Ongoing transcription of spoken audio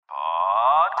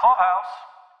Clubhouse.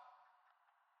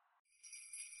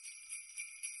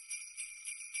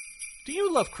 Do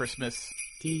you love Christmas?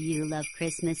 Do you love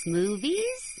Christmas movies?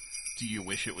 Do you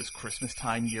wish it was Christmas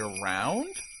time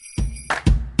year-round?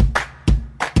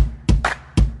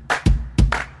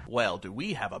 Well, do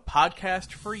we have a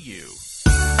podcast for you?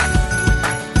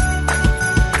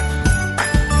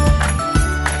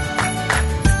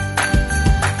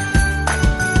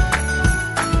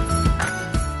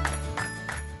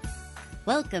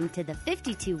 Welcome to the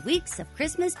 52 Weeks of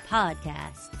Christmas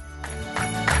podcast.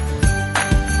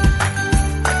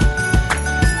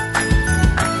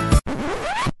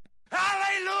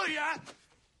 Hallelujah!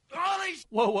 All these...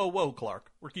 Whoa,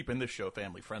 Clark. We're keeping this show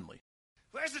family-friendly.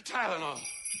 Where's the Tylenol?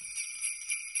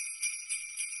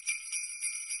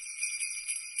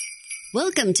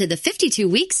 Welcome to the 52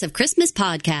 Weeks of Christmas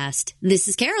podcast. This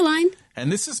is Caroline. And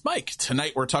this is Mike.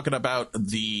 Tonight we're talking about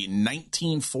the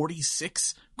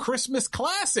 1946 Christmas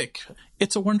classic,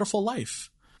 It's a Wonderful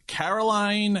Life.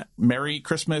 Caroline, Merry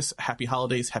Christmas, Happy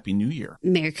Holidays, Happy New Year.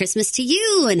 Merry Christmas to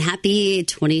you and Happy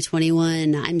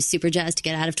 2021. I'm super jazzed to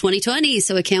get out of 2020,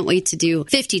 so I can't wait to do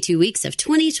 52 weeks of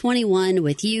 2021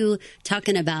 with you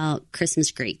talking about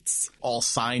Christmas greats. All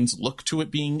signs look to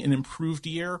it being an improved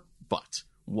year, but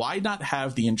why not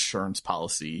have the insurance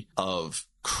policy of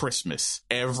Christmas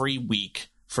every week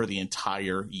for the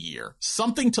entire year?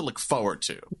 Something to look forward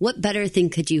to. What better thing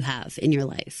could you have in your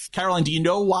life? Caroline, do you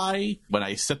know why when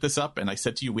I set this up and I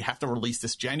said to you, we have to release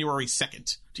this January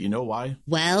 2nd? Do you know why?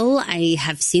 Well, I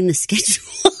have seen the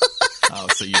schedule. Oh,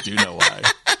 so you do know why.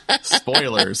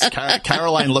 Spoilers.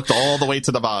 Caroline looked all the way to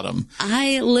the bottom.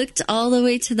 I looked all the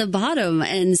way to the bottom.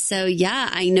 And so, yeah,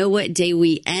 I know what day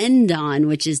we end on,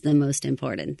 which is the most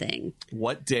important thing.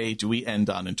 What day do we end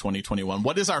on in 2021?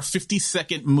 What is our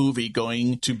 52nd movie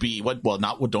going to be?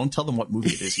 Don't tell them what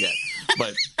movie it is yet,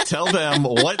 but tell them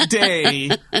what day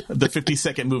the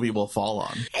 52nd movie will fall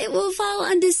on. It will fall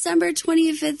on December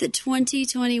 25th,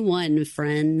 2021,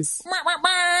 friends.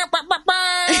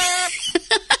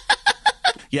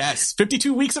 Yes,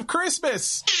 52 weeks of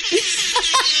Christmas.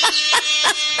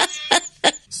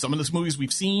 Some of these movies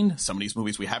we've seen, some of these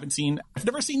movies we haven't seen. I've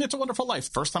never seen It's a Wonderful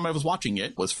Life. First time I was watching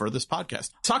it was for this podcast.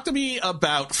 Talk to me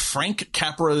about Frank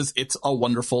Capra's It's a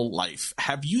Wonderful Life.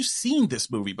 Have you seen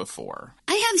this movie before?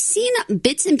 I have seen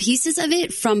bits and pieces of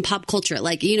it from pop culture.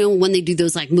 Like, you know, when they do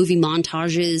those like movie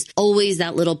montages, always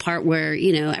that little part where,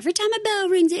 you know, every time a bell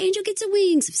rings, the angel gets a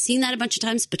wings. I've seen that a bunch of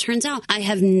times, but turns out I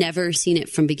have never seen it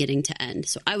from beginning to end.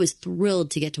 So I was thrilled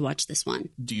to get to watch this one.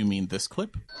 Do you mean this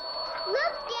clip? Look,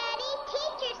 Daddy,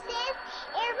 teacher says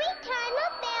every time a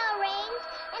bell rings,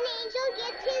 an angel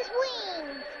gets his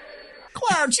wings.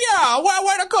 Clarence, yeah,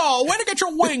 way to go. Way to get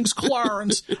your wings,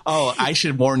 Clarence. Oh, I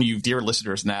should warn you, dear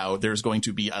listeners, now, there's going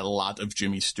to be a lot of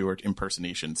Jimmy Stewart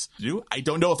impersonations. I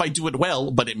don't know if I do it well,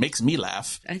 but it makes me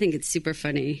laugh. I think it's super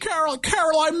funny.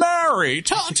 Caroline Mary,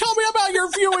 tell me about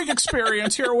your viewing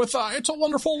experience here with It's a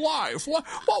Wonderful Life. What'd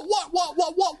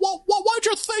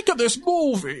you think of this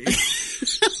movie?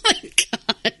 Oh my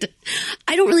God.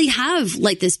 I don't really have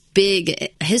like this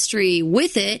big history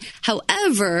with it.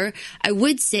 However, I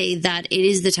would say that it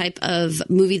is the type of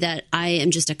movie that I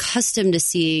am just accustomed to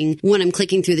seeing when I'm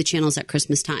clicking through the channels at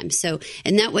Christmas time. So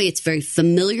in that way, it's very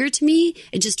familiar to me.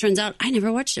 It just turns out I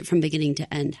never watched it from beginning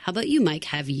to end. How about you, Mike?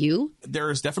 Have you?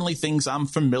 There's definitely things I'm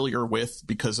familiar with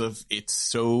because of it's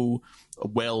so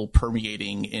well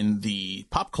permeating in the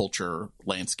pop culture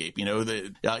landscape. You know,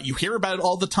 you hear about it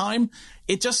all the time.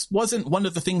 It just wasn't one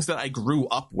of the things that I grew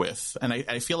up with. And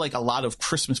I feel like a lot of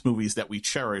Christmas movies that we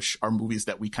cherish are movies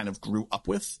that we kind of grew up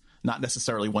with, not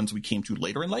necessarily ones we came to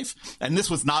later in life. And this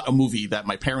was not a movie that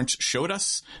my parents showed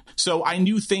us. So I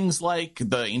knew things like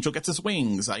the angel gets his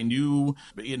wings. I knew,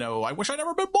 I wish I'd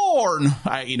never been born.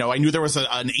 I knew there was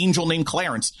an angel named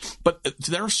Clarence. But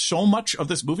there's so much of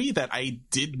this movie that I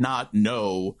did not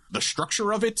know the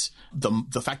structure of it.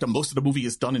 The fact that most of the movie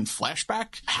is done in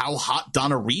flashback, how hot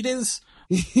Donna Reed is.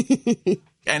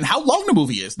 And how long the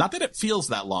movie is. Not that it feels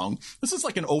that long. This is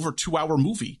like an over 2-hour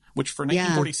movie, which for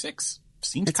 1946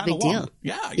 seems kind of long. Deal.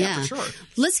 Yeah, for sure.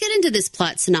 Let's get into this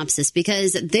plot synopsis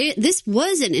because this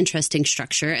was an interesting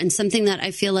structure and something that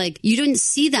I feel like you didn't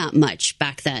see that much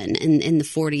back then in the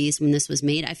 40s when this was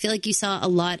made. I feel like you saw a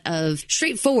lot of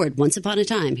straightforward, once upon a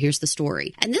time, here's the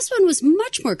story. And this one was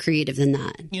much more creative than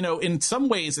that. In some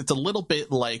ways, it's a little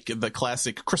bit like the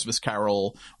classic Christmas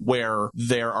Carol where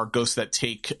there are ghosts that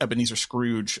take Ebenezer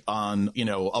Scrooge on,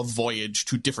 a voyage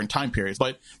to different time periods.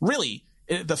 But really,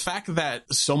 the fact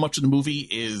that so much of the movie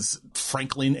is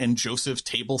Franklin and Joseph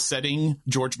table setting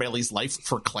George Bailey's life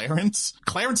for Clarence.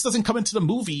 Clarence doesn't come into the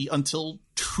movie until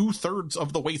 2/3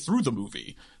 of the way through the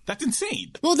movie. That's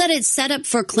insane. Well, that it's set up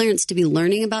for Clarence to be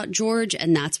learning about George,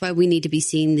 and that's why we need to be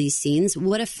seeing these scenes.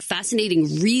 What a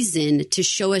fascinating reason to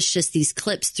show us just these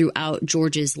clips throughout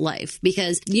George's life.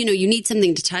 Because, you need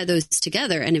something to tie those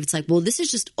together. And if it's like, well, this is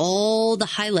just all the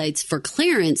highlights for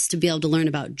Clarence to be able to learn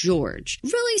about George.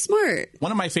 Really smart.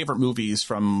 One of my favorite movies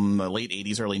from the late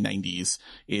 80s, early 90s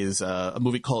is a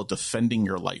movie called Defending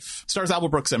Your Life. It stars Albert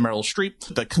Brooks and Meryl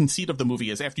Streep. The conceit of the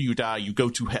movie is after you die, you go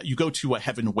to a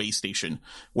heaven way station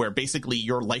where basically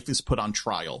your life is put on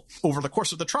trial. Over the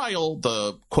course of the trial,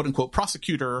 the quote-unquote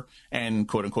prosecutor and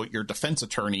quote-unquote your defense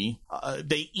attorney,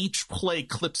 they each play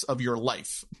clips of your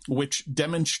life, which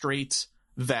demonstrate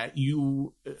the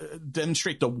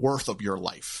worth of your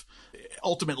life.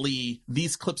 Ultimately,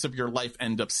 these clips of your life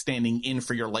end up standing in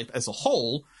for your life as a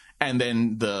whole, and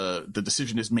then the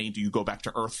decision is made, do you go back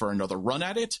to Earth for another run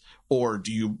at it, or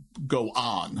do you go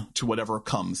on to whatever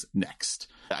comes next?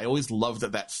 I always loved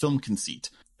that film conceit.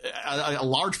 A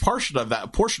large portion of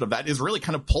that is really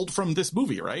kind of pulled from this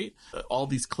movie, right? All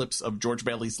these clips of George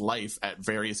Bailey's life at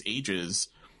various ages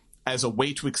as a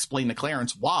way to explain to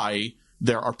Clarence why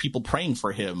there are people praying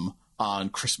for him on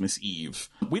Christmas Eve.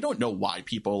 We don't know why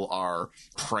people are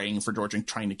praying for George and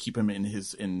trying to keep him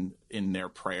in their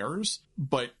prayers,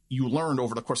 but you learn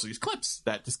over the course of these clips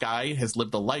that this guy has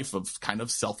lived a life of kind of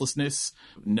selflessness,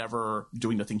 never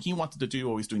doing the thing he wanted to do,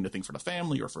 always doing the thing for the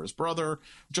family or for his brother,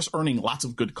 just earning lots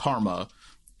of good karma.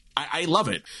 I love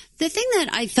it. The thing that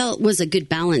I felt was a good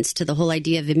balance to the whole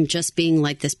idea of him just being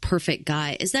like this perfect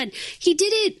guy is that he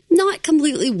did it not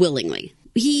completely willingly.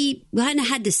 He kind of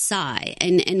had to sigh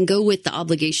and go with the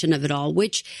obligation of it all,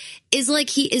 which is like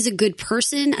he is a good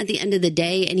person at the end of the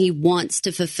day, and he wants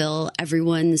to fulfill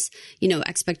everyone's,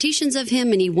 expectations of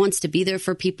him, and he wants to be there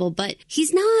for people, but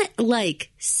he's not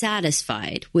like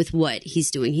satisfied with what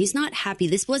he's doing. He's not happy.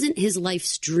 This wasn't his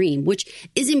life's dream, which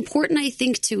is important, I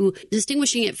think, to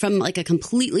distinguishing it from like a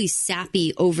completely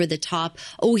sappy, over the top,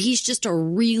 oh, he's just a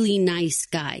really nice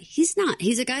guy. He's not.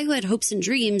 He's a guy who had hopes and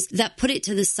dreams that put it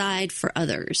to the side for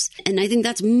others. And I think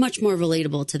that's much more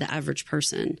relatable to the average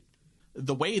person.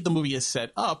 The way the movie is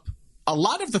set up, a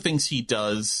lot of the things he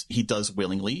does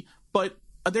willingly, but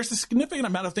there's a significant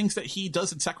amount of things that he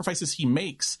does and sacrifices he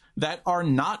makes that are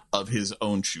not of his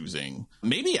own choosing.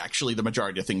 Maybe actually the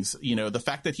majority of things, the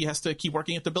fact that he has to keep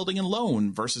working at the building and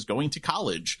loan versus going to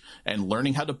college and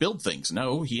learning how to build things.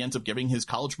 No, he ends up giving his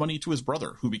college money to his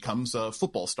brother, who becomes a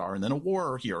football star and then a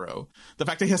war hero. The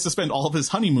fact that he has to spend all of his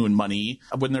honeymoon money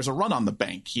when there's a run on the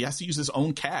bank. He has to use his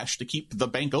own cash to keep the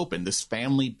bank open, this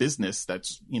family business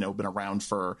that's, been around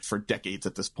for decades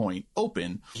at this point,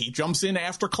 open. He jumps in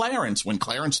after Clarence when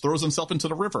Clarence throws himself into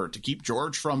the river to keep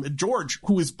George,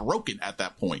 who is broken at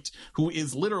that point, who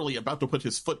is literally about to put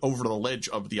his foot over the ledge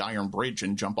of the iron bridge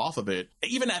and jump off of it.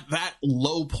 Even at that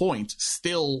low point,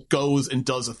 still goes and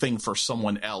does a thing for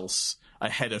someone else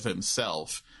ahead of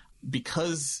himself,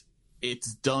 because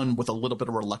it's done with a little bit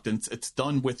of reluctance. It's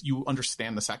done with, you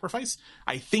understand the sacrifice,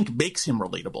 I think makes him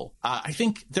relatable. I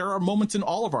think there are moments in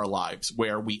all of our lives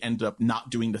where we end up not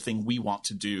doing the thing we want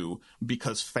to do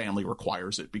because family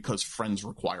requires it, because friends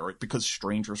require it, because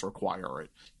strangers require it.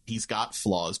 He's got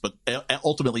flaws, but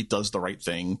ultimately does the right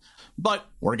thing. But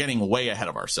we're getting way ahead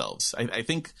of ourselves. I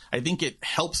think it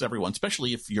helps everyone,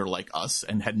 especially if you're like us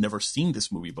and had never seen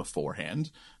this movie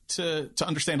beforehand, to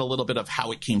understand a little bit of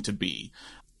how it came to be.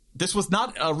 This was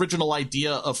not an original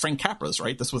idea of Frank Capra's,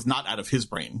 right? This was not out of his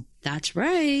brain. That's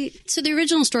right. So the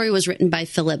original story was written by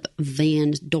Philip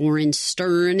Van Doren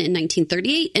Stern in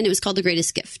 1938, and it was called The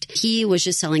Greatest Gift. He was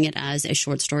just selling it as a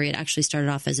short story. It actually started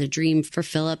off as a dream for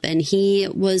Philip, and he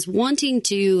was wanting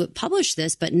to publish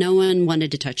this, but no one wanted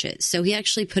to touch it. So he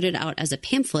actually put it out as a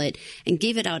pamphlet and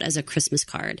gave it out as a Christmas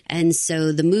card. And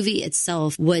so the movie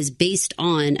itself was based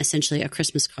on essentially a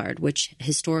Christmas card, which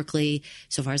historically,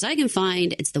 so far as I can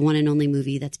find, it's the one and only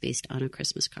movie that's based on a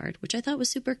Christmas card, which I thought was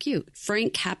super cute.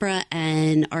 Frank Capra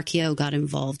and RKO got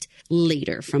involved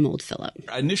later from Old Philip.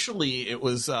 Initially, it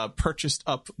was purchased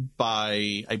up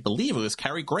by, I believe it was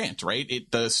Cary Grant, right?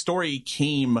 The story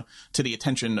came to the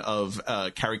attention of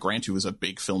Cary Grant, who was a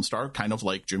big film star, kind of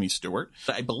like Jimmy Stewart.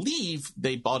 I believe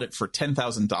they bought it for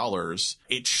 $10,000.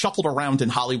 It shuffled around in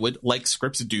Hollywood like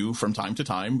scripts do from time to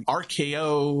time.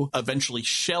 RKO eventually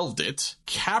shelved it.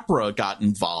 Capra got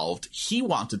involved. He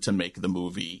wanted to make the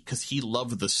movie because he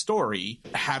loved the story.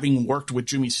 Having worked with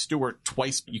Jimmy Stewart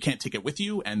twice, You Can't Take It With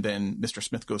You, and then Mr.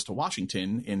 Smith Goes to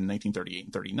Washington in 1938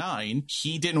 and 39,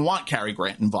 he didn't want Cary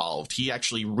Grant involved. He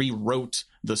actually rewrote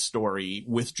the story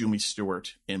with Jimmy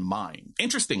Stewart in mind.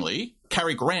 Interestingly,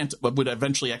 Cary Grant would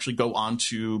eventually actually go on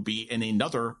to be in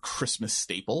another Christmas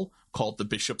staple called The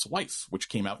Bishop's Wife, which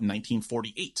came out in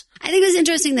 1948. I think it was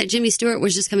interesting that Jimmy Stewart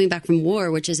was just coming back from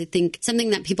war, which is, I think, something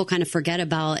that people kind of forget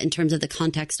about in terms of the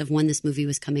context of when this movie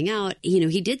was coming out. You know,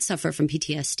 he did suffer from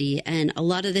PTSD, and a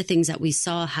lot of the things that we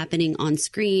saw happening on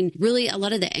screen, really a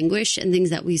lot of the anguish and things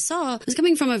that we saw was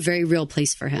coming from a very real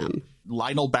place for him.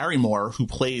 Lionel Barrymore, who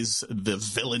plays the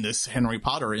villainous Henry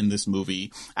Potter in this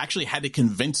movie, actually had to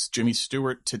convince Jimmy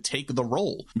Stewart to take the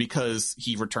role because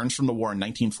he returns from the war in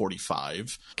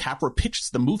 1945. Capra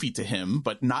pitched the movie to him,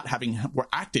 but not having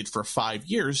acted for 5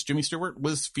 years, Jimmy Stewart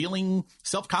was feeling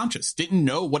self-conscious, didn't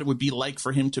know what it would be like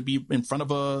for him to be in front of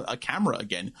a camera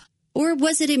again. Or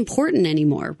was it important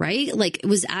anymore, right? Like,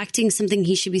 was acting something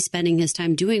he should be spending his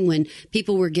time doing when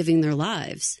people were giving their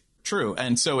lives? True.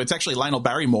 And so it's actually Lionel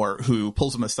Barrymore who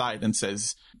pulls him aside and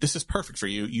says, this is perfect for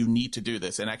you. You need to do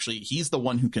this. And actually, he's the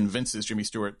one who convinces Jimmy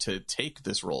Stewart to take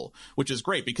this role, which is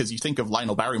great because you think of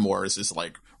Lionel Barrymore as this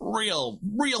like real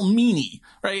meanie,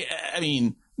 right? I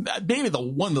mean, maybe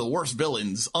one of the worst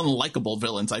villains, unlikable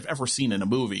villains I've ever seen in a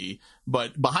movie.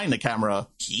 But behind the camera,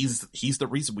 he's the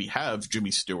reason we have Jimmy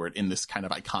Stewart in this kind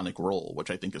of iconic role, which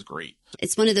I think is great.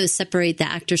 It's one of those separate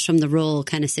the actors from the role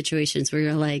kind of situations where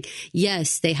you're like,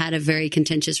 yes, they had a very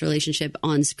contentious relationship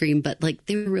on screen, but like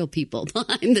they were real people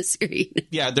behind the screen.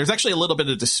 Yeah, there's actually a little bit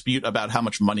of dispute about how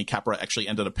much money Capra actually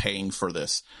ended up paying for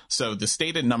this. So the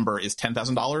stated number is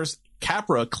 $10,000.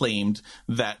 Capra claimed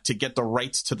that to get the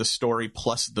rights to the story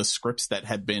plus the scripts that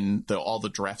had been, all the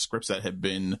draft scripts that had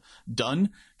been done,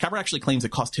 Capra actually claims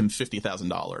it cost him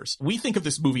 $50,000. We think of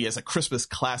this movie as a Christmas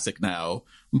classic now,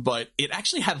 but it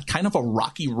actually had kind of a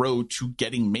rocky road to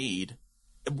getting made.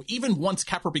 Even once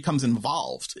Capra becomes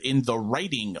involved in the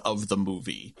writing of the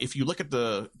movie. If you look at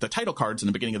the title cards in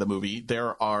the beginning of the movie,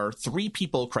 there are 3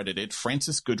 people credited,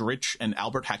 Francis Goodrich and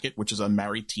Albert Hackett, which is a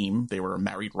married team. They were a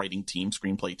married writing team,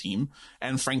 screenplay team,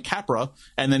 and Frank Capra.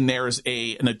 And then there's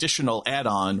an additional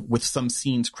add-on with some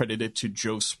scenes credited to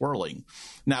Joe Swirling.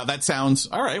 Now that sounds,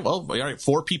 all right,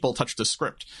 4 people touched the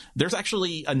script. There's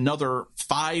actually another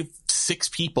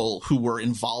 5-6 people who were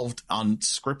involved on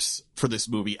scripts for this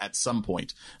movie at some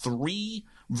point. 3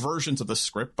 versions of the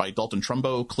script by Dalton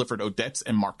Trumbo, Clifford Odets,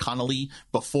 and Mark Connolly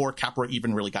before Capra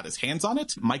even really got his hands on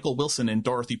it. Michael Wilson and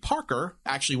Dorothy Parker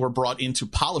actually were brought in to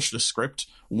polish the script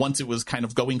once it was kind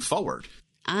of going forward.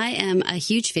 I am a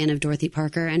huge fan of Dorothy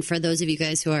Parker, and for those of you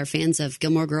guys who are fans of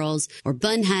Gilmore Girls or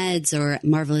Bunheads or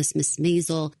Marvelous Miss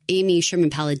Maisel, Amy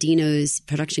Sherman Palladino's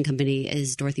production company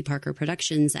is Dorothy Parker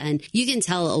Productions, and you can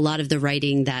tell a lot of the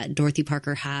writing that Dorothy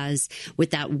Parker has with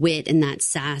that wit and that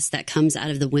sass that comes out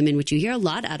of the women, which you hear a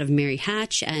lot out of Mary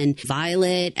Hatch and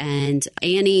Violet and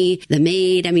Annie, the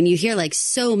maid. I mean, you hear like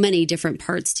so many different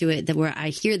parts to it that where I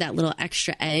hear that little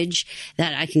extra edge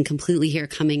that I can completely hear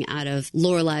coming out of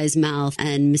Lorelei's mouth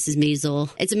and Mrs. Maisel.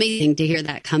 It's amazing to hear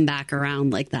that come back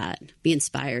around like that, be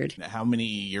inspired. How many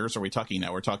years are we talking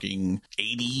now? We're talking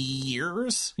 80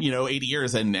 years, 80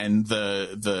 years and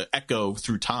the echo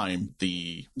through time,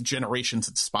 the generations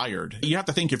inspired. You have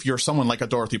to think if you're someone like a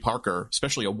Dorothy Parker,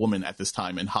 especially a woman at this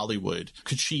time in Hollywood,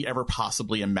 could she ever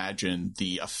possibly imagine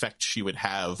the effect she would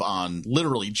have on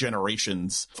literally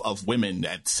generations of women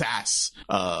at sass,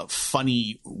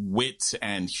 funny wit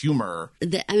and humor?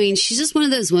 She's just one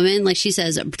of those women, like she says,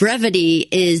 brevity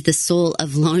is the soul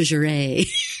of lingerie.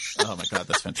 Oh my God,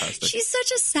 that's fantastic. She's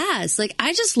such a sass. Like,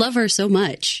 I just love her so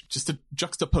much. Just to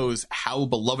juxtapose how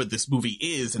beloved this movie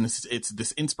is, and it's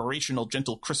this inspirational,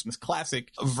 gentle Christmas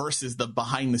classic versus the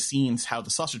behind the scenes, how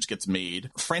the sausage gets made.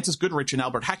 Francis Goodrich and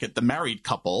Albert Hackett, the married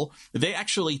couple, they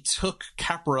actually took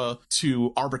Capra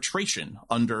to arbitration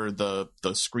under the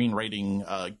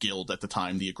screenwriting guild at the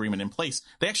time, the agreement in place.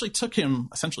 They actually took him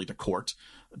essentially to court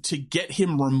to get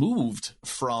him removed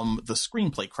from the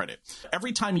screenplay credit.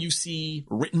 Every time you see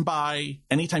written by,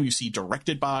 anytime you see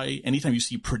directed by, anytime you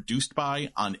see produced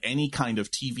by on any kind of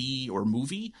TV or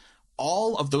movie,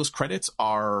 all of those credits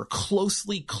are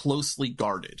closely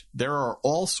guarded. There are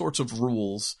all sorts of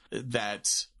rules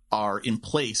that are in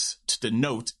place to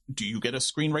denote, do you get a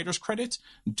screenwriter's credit?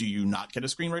 Do you not get a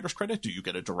screenwriter's credit? Do you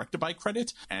get a directed by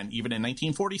credit? And even in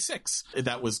 1946,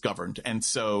 that was governed. And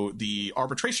so the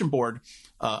arbitration board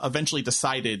eventually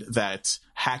decided that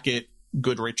Hackett,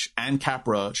 Goodrich, and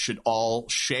Capra should all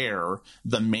share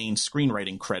the main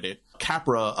screenwriting credit.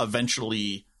 Capra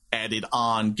eventually added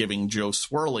on, giving Joe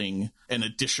Swirling an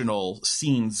additional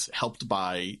scenes helped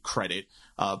by credit.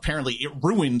 Apparently, it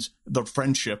ruined the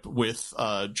friendship with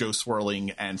Joe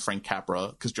Swerling and Frank Capra,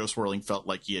 because Joe Swerling felt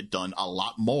like he had done a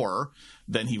lot more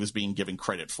than he was being given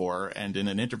credit for. And in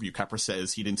an interview, Capra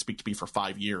says he didn't speak to me for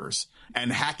 5 years. And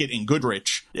Hackett and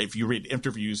Goodrich, if you read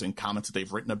interviews and comments that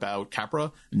they've written about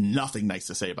Capra, nothing nice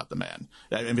to say about the man.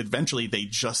 And eventually they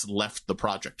just left the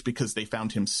project because they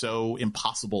found him so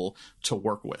impossible to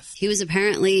work with. He was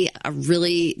apparently a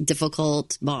really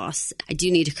difficult boss. I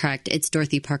do need to correct. It's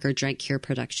Dorothy Parker Drank Cure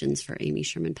Productions for Amy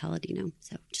Sherman Palladino.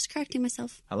 So just correcting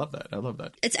myself. I love that. I love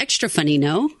that. It's extra funny,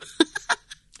 no?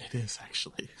 It is,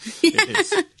 actually. It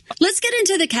is. Let's get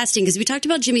into the casting, because we talked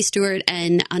about Jimmy Stewart,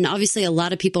 and obviously a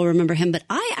lot of people remember him, but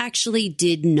I actually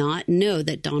did not know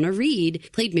that Donna Reed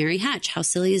played Mary Hatch. How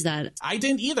silly is that? I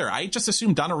didn't either. I just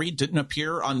assumed Donna Reed didn't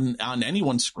appear on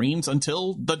anyone's screens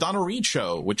until the Donna Reed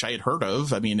Show, which I had heard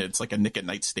of. I mean, it's like a Nick at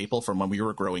Night staple from when we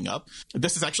were growing up.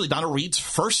 This is actually Donna Reed's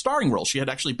first starring role. She had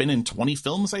actually been in 20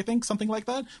 films, I think, something like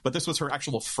that. But this was her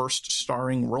actual first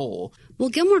starring role. Well,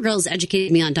 Gilmore Girls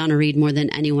educated me on Donna Reed more than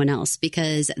anyone else,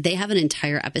 because they have an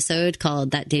entire episode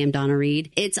called That Damn Donna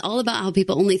Reed. It's all about how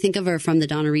people only think of her from the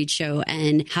Donna Reed Show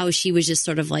and how she was just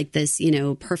sort of like this,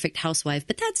 perfect housewife.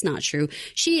 But that's not true.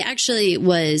 She actually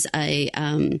was a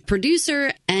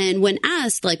producer. And when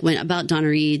asked about Donna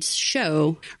Reed's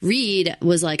show, Reed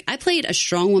was like, I played a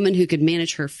strong woman who could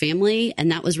manage her family.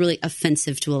 And that was really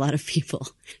offensive to a lot of people.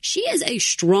 She is a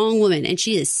strong woman, and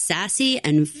she is sassy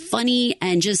and funny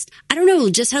and just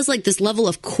has like this level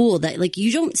of cool that like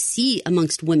you don't see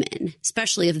amongst women,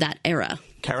 especially of that era.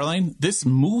 Caroline, this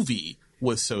movie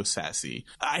was so sassy.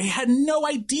 I had no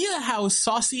idea how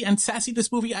saucy and sassy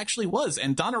this movie actually was.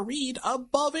 And Donna Reed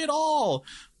above it all.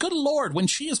 Good Lord, when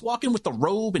she is walking with the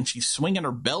robe and she's swinging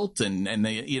her belt and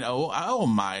they, oh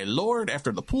my Lord,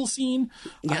 after the pool scene.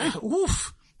 Yeah.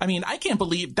 Oof. I mean, I can't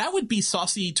believe that would be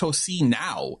saucy to see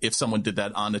now if someone did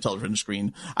that on a television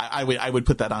screen. I would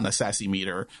put that on a sassy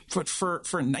meter. For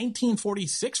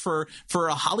 1946, for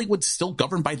a Hollywood still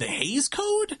governed by the Hays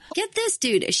Code? Get this,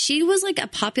 dude. She was like a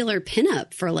popular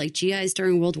pinup for like GIs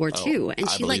during World War II. And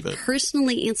she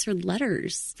personally answered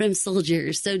letters from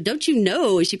soldiers. So don't you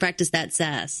know she practiced that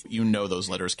sass? Those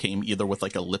letters came either with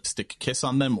like a lipstick kiss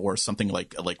on them or something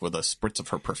like with a spritz of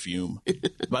her perfume.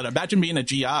 But imagine being a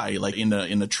GI like in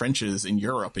the trenches in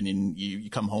Europe and you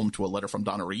come home to a letter from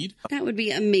Donna Reed. That would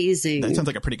be amazing. That sounds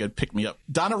like a pretty good pick-me-up.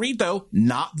 Donna Reed, though,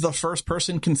 not the first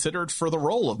person considered for the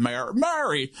role of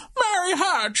Mary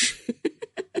Hatch.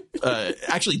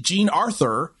 Actually, Jean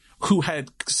Arthur, who had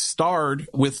starred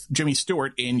with Jimmy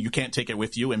Stewart in You Can't Take It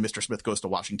With You and Mr. Smith Goes to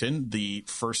Washington, the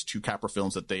first two Capra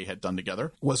films that they had done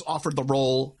together, was offered the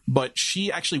role, but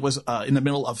she actually was in the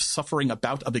middle of suffering a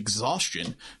bout of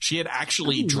exhaustion. She had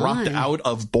actually dropped out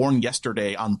of Born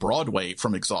Yesterday on Broadway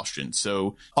from exhaustion.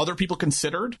 So other people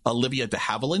considered Olivia de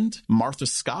Havilland, Martha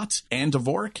Scott, Anne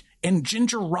Dvorak, and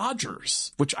Ginger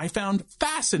Rogers, which I found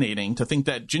fascinating to think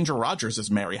that Ginger Rogers as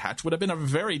Mary Hatch would have been a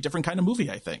very different kind of movie,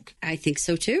 I think. I think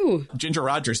so, too. Ginger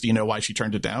Rogers, do you know why she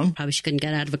turned it down? Probably she couldn't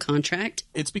get out of a contract.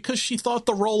 It's because she thought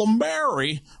the role of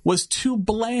Mary was too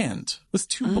bland.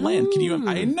 Can you?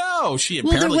 I know. She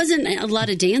apparently... Well, there wasn't a lot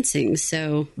of dancing,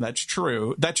 so... That's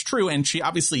true. And she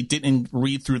obviously didn't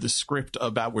read through the script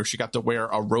about where she got to wear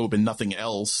a robe and nothing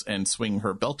else and swing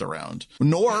her belt around.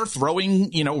 Nor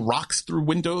throwing, rocks through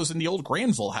windows in the old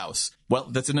Granville house. Well,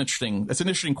 that's an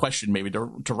interesting question maybe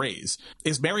to raise.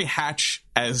 Is Mary Hatch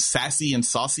as sassy and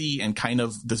saucy and kind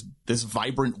of this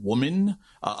vibrant woman,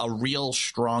 a real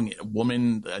strong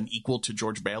woman, an equal to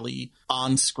George Bailey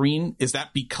on screen? Is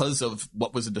that because of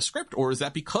what was in the script, or is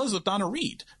that because of Donna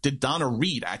Reed? Did Donna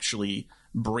Reed actually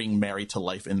bring Mary to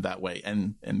life in that way?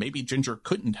 And maybe Ginger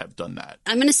couldn't have done that.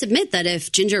 I'm going to submit that if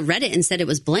Ginger read it and said it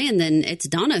was bland, then it's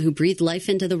Donna who breathed life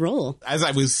into the role. As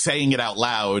I was saying it out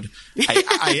loud,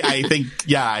 I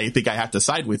think I have to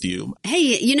side with you.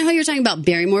 Hey, you know how you're talking about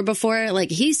Barrymore before?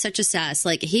 Like, he's such a sass.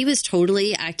 Like, he was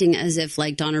totally acting as if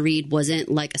like Donna Reed wasn't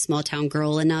like a small town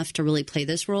girl enough to really play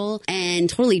this role, and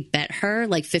totally bet her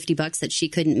like $50 that she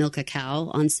couldn't milk a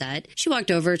cow on set. She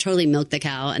walked over, totally milked the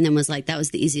cow, and then was like, that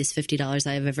was the easiest $50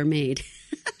 I have ever made.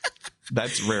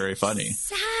 That's very funny.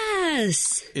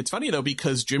 Sass. It's funny, though,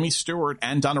 because Jimmy Stewart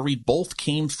and Donna Reed both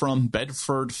came from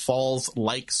Bedford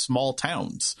Falls-like small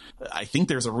towns. I think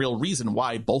there's a real reason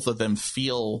why both of them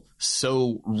feel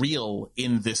so real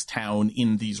in this town,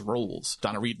 in these roles.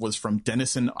 Donna Reed was from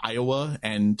Denison, Iowa,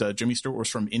 and Jimmy Stewart was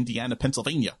from Indiana,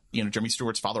 Pennsylvania. Jimmy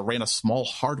Stewart's father ran a small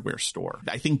hardware store.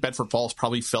 I think Bedford Falls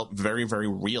probably felt very, very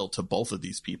real to both of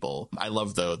these people. I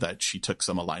love, though, that she took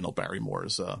some of Lionel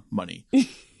Barrymore's money.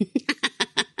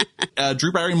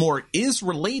 Drew Barrymore is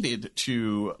related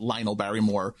to Lionel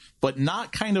Barrymore, but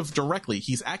not kind of directly.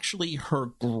 He's actually her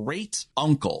great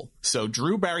uncle. So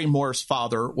Drew Barrymore's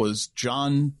father was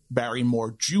John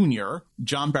Barrymore Jr.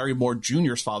 John Barrymore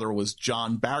Jr.'s father was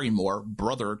John Barrymore,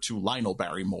 brother to Lionel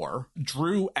Barrymore.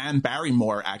 Drew and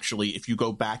Barrymore, actually, if you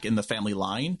go back in the family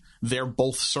line, they're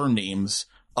both surnames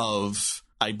of,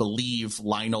 I believe,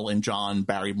 Lionel and John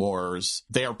Barrymore's,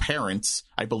 their parents.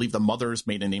 I believe the mother's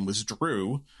maiden name was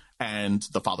Drew, and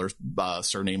the father's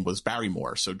surname was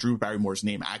Barrymore. So Drew Barrymore's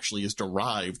name actually is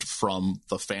derived from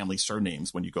the family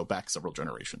surnames when you go back several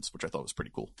generations, which I thought was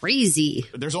pretty cool. Crazy.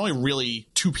 There's only really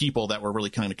two people that were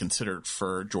really kind of considered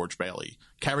for George Bailey.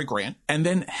 Cary Grant, and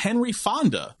then Henry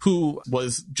Fonda, who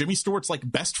was Jimmy Stewart's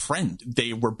like best friend.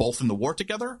 They were both in the war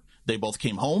together. They both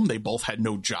came home. They both had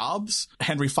no jobs.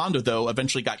 Henry Fonda, though,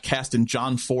 eventually got cast in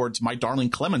John Ford's My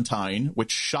Darling Clementine,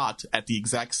 which shot at the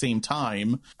exact same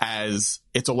time as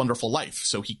It's a Wonderful Life.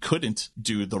 So he couldn't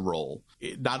do the role.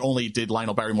 Not only did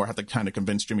Lionel Barrymore have to kind of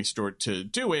convince Jimmy Stewart to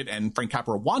do it, and Frank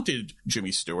Capra wanted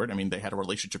Jimmy Stewart. I mean, they had a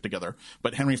relationship together,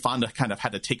 but Henry Fonda kind of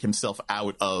had to take himself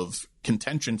out of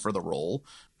contention for the role.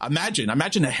 Imagine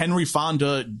a Henry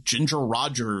Fonda, Ginger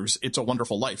Rogers, It's a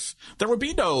Wonderful Life. There would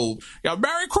be no,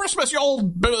 Merry Christmas, you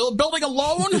old building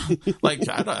alone. Like,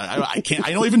 I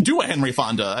don't even do a Henry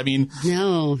Fonda. I mean,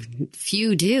 no,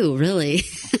 few do, really.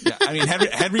 Yeah, I mean,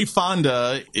 Henry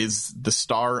Fonda is the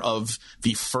star of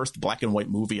the first black and white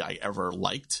movie I ever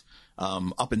liked.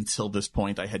 Up until this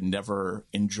point, I had never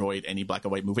enjoyed any black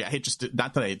and white movie. I had just,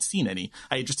 not that I had seen any,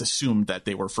 I had just assumed that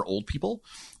they were for old people.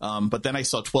 But then I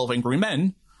saw 12 Angry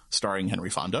Men starring Henry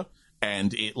Fonda,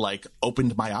 and it like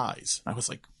opened my eyes. I was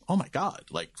like, oh my God,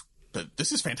 like,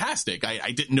 this is fantastic.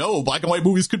 I didn't know black and white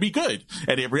movies could be good.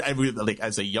 And I really, like,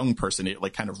 as a young person, it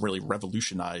like kind of really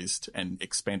revolutionized and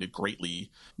expanded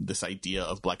greatly this idea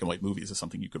of black and white movies as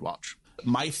something you could watch.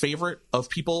 My favorite of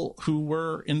people who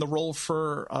were in the role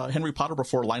for Henry Potter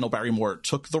before Lionel Barrymore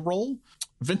took the role,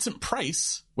 Vincent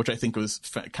Price, which I think was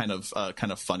kind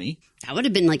of funny. That would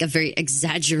have been like a very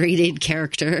exaggerated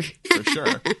character. For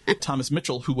sure. Thomas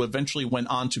Mitchell, who eventually went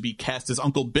on to be cast as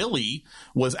Uncle Billy,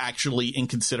 was actually in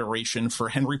consideration for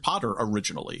Henry Potter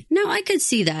originally. No, I could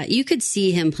see that. You could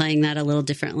see him playing that a little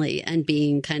differently and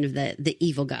being kind of the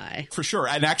evil guy. For sure.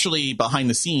 And actually, behind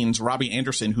the scenes, Robbie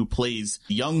Anderson, who plays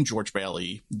young George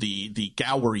Bailey, the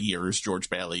Gower years George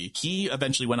Bailey, he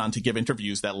eventually went on to give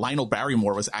interviews that Lionel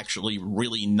Barrymore was actually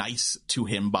really nice to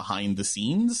him behind the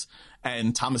scenes,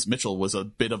 and Thomas Mitchell was a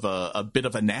bit of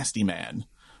a nasty man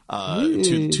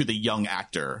to the young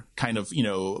actor, kind of,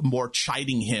 more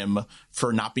chiding him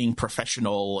for not being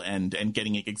professional and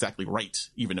getting it exactly right,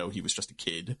 even though he was just a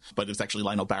kid. But it was actually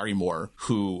Lionel Barrymore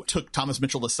who took Thomas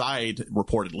Mitchell aside,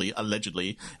 reportedly,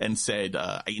 allegedly, and said,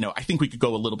 I think we could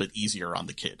go a little bit easier on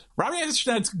the kid. Robbie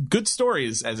Anderson had good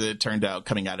stories, as it turned out,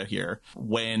 coming out of here.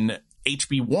 When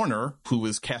H.B. Warner, who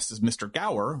was cast as Mr.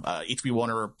 Gower, H.B.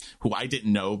 Warner, who I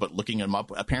didn't know, but looking him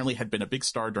up, apparently had been a big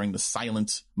star during the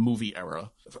silent movie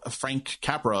era. Frank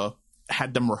Capra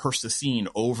had them rehearse the scene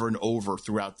over and over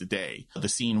throughout the day. The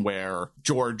scene where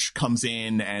George comes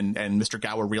in and Mr.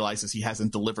 Gower realizes he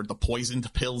hasn't delivered the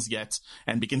poisoned pills yet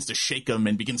and begins to shake him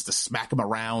and begins to smack him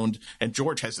around. And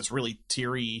George has this really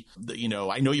teary,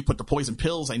 I know you put the poison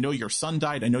pills. I know your son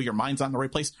died. I know your mind's not in the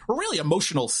right place. A really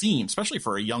emotional scene, especially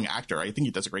for a young actor. I think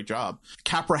he does a great job.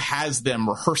 Capra has them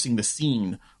rehearsing the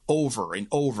scene over and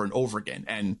over and over again.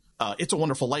 And It's a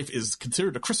Wonderful Life is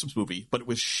considered a Christmas movie, but it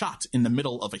was shot in the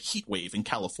middle of a heat wave in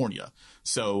California.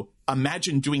 So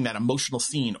imagine doing that emotional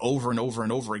scene over and over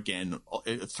and over again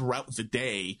throughout the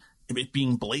day, it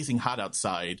being blazing hot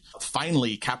outside.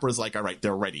 Finally, Capra's like, all right,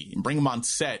 they're ready, and bring them on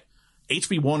set.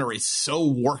 H.B. Warner is so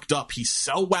worked up. He's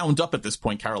so wound up at this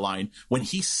point, Caroline, when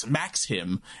he smacks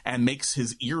him and makes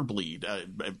his ear bleed.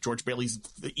 George Bailey's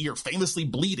ear famously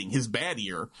bleeding, his bad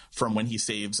ear, from when he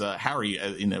saves Harry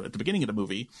at the beginning of the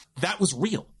movie. That was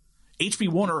real. H.B.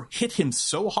 Warner hit him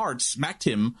so hard, smacked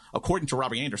him, according to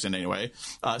Robbie Anderson anyway,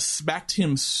 smacked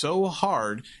him so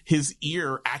hard, his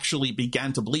ear actually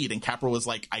began to bleed. And Capra was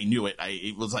like, I knew it.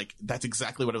 It was like, that's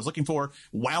exactly what I was looking for.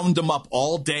 Wound him up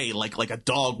all day like a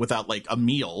dog without like a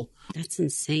meal. That's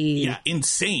insane. Yeah,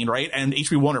 insane, right? And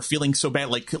H.B. Warner, feeling so bad,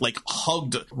 like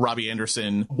hugged Robbie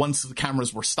Anderson once the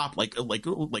cameras were stopped, like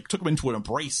took him into an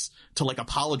embrace to like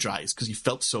apologize because he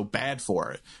felt so bad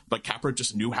for it. But Capra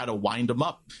just knew how to wind him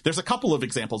up. There's a couple of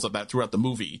examples of that throughout the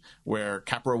movie where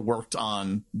Capra worked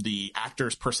on the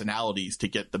actors' personalities to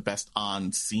get the best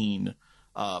on-scene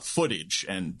footage,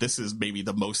 and this is maybe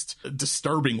the most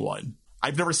disturbing one.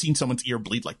 I've never seen someone's ear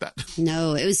bleed like that.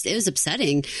 No, it was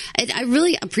upsetting. I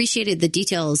really appreciated the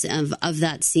details of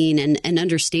that scene and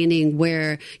understanding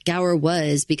where Gower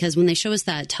was, because when they show us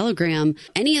that telegram,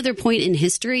 any other point in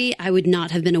history, I would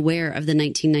not have been aware of the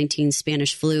 1919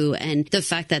 Spanish flu, and the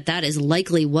fact that that is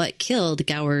likely what killed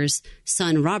Gower's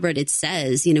son, Robert. It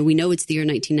says, we know it's the year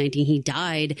 1919. He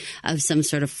died of some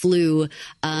sort of flu.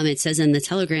 It says in the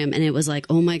telegram, and it was like,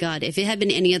 oh my God, if it had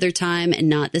been any other time and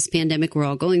not this pandemic we're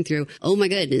all going through, oh my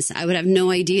goodness, I would have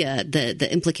no idea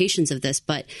the implications of this.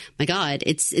 But my God,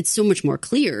 it's so much more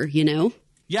clear,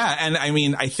 Yeah, and I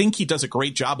mean, I think he does a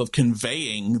great job of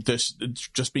conveying this,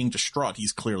 just being distraught.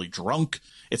 He's clearly drunk.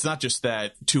 It's not just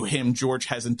that to him, George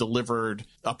hasn't delivered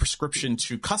a prescription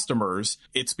to customers.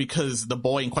 It's because the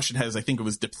boy in question has, I think it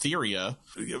was diphtheria.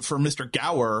 For Mr.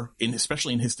 Gower,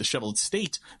 especially in his disheveled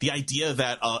state, the idea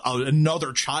that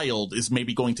another child is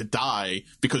maybe going to die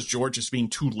because George is being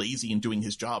too lazy and doing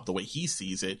his job the way he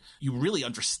sees it, you really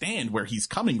understand where he's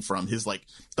coming from,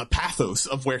 the pathos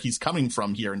of where he's coming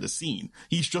from here in the scene.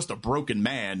 He's just a broken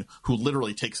man who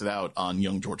literally takes it out on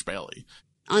young George Bailey.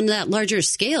 On that larger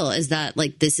scale, is that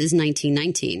this is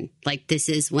 1919, this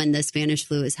is when the Spanish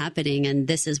flu is happening, and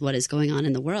this is what is going on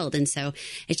in the world. And so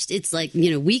it's like,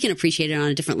 we can appreciate it on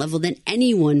a different level than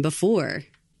anyone before.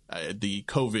 The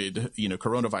COVID,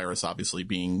 coronavirus obviously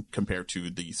being compared to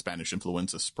the Spanish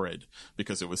influenza spread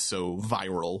because it was so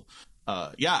viral.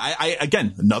 I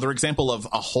again, another example of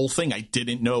a whole thing I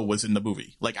didn't know was in the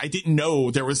movie. I didn't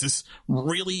know there was this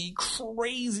really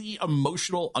crazy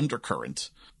emotional undercurrent.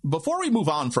 Before we move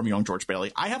on from young George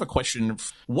Bailey, I have a question.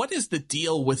 What is the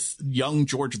deal with young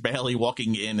George Bailey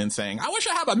walking in and saying, I wish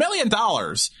I had $1 million?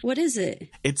 What is it?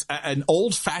 It's an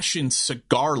old-fashioned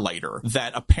cigar lighter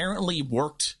that apparently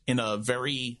worked in a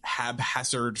very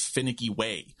haphazard, finicky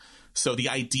way. So the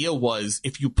idea was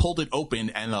if you pulled it open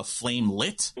and a flame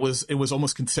lit, it was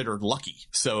almost considered lucky.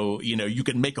 So, you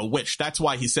can make a wish. That's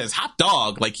why he says hot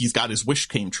dog, like he's got his wish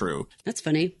came true. That's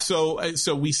funny.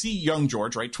 So we see young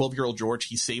George, right? 12-year-old George.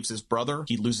 He saves his brother.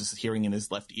 He loses his hearing in his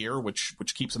left ear, which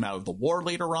keeps him out of the war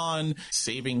later on.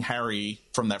 Saving Harry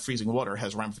from that freezing water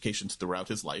has ramifications throughout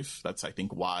his life. That's, I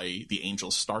think, why the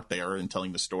angels start there in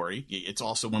telling the story. It's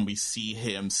also when we see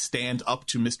him stand up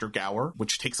to Mr. Gower,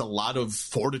 which takes a lot of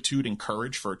fortitude and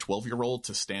courage for a 12-year-old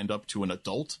to stand up to an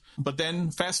adult. But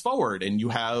then fast forward and you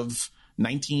have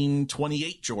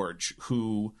 1928 George,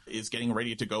 who is getting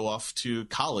ready to go off to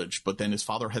college, but then his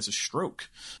father has a stroke,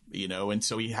 and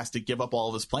so he has to give up all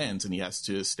of his plans and he has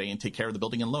to stay and take care of the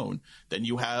building and loan. Then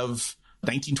you have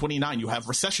 1929, you have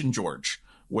Recession George,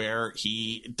 where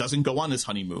he doesn't go on his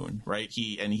honeymoon, right?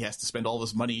 He has to spend all of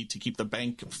his money to keep the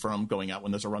bank from going out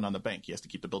when there's a run on the bank. He has to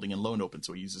keep the building and loan open,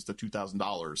 so he uses the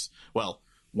 $2,000. Well,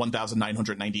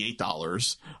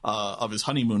 $1,998 of his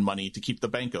honeymoon money to keep the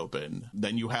bank open.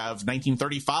 Then you have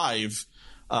 1935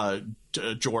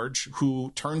 George,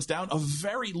 who turns down a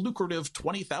very lucrative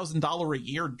 $20,000 a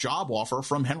year job offer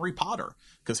from Henry Potter,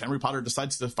 because Henry Potter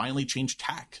decides to finally change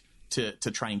tack to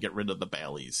try and get rid of the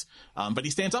Baileys. But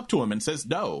he stands up to him and says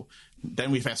no.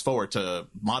 Then we fast forward to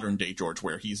modern day George,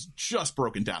 where he's just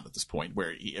broken down at this point,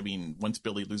 where, once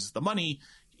Billy loses the money,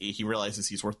 he realizes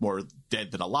he's worth more dead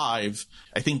than alive.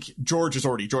 I think George is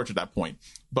already George at that point.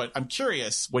 But I'm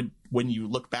curious, when you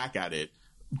look back at it,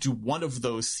 do one of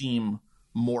those seem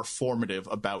more formative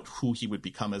about who he would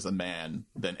become as a man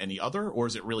than any other? Or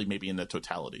is it really maybe in the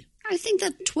totality? I think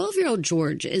that 12-year-old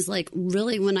George is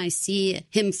really when I see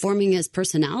him forming his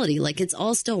personality, it's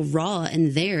all still raw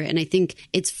and there. And I think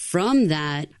it's from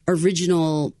that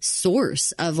original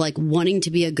source of wanting to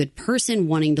be a good person,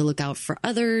 wanting to look out for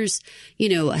others,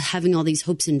 having all these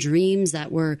hopes and dreams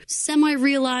that were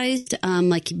semi-realized,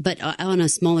 but on a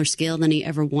smaller scale than he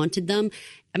ever wanted them.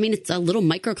 It's a little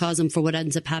microcosm for what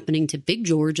ends up happening to Big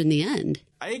George in the end.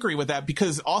 I agree with that,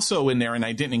 because also in there, and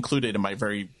I didn't include it in my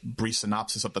very brief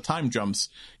synopsis of the time jumps,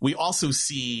 we also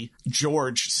see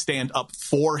George stand up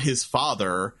for his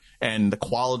father and the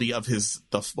quality of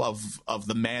of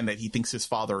the man that he thinks his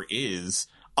father is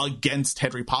against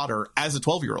Henry Potter as a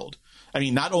 12-year-old.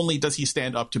 Not only does he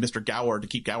stand up to Mr. Gower to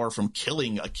keep Gower from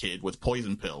killing a kid with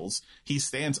poison pills, he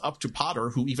stands up to Potter,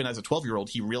 who even as a 12-year-old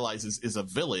he realizes is a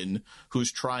villain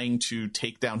who's trying to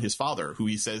take down his father, who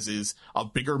he says is a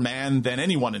bigger man than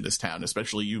anyone in this town,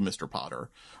 especially you, Mr. Potter.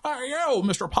 Yo,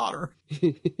 Mr. Potter.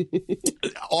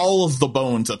 All of the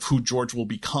bones of who George will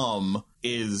become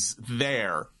is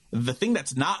there. The thing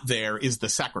that's not there is the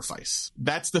sacrifice.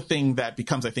 That's the thing that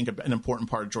becomes, I think, an important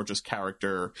part of George's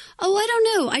character. Oh, I don't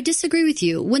know. I disagree with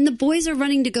you. When the boys are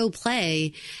running to go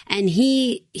play and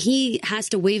he has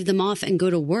to wave them off and go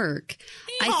to work,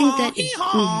 I think that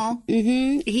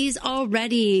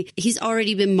he's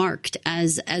already been marked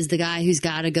as the guy who's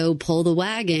got to go pull the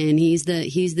wagon. He's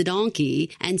the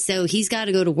donkey. And so he's got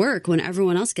to go to work when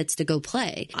everyone else gets to go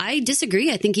play. I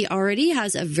disagree. I think he already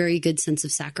has a very good sense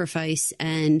of sacrifice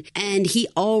and he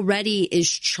already is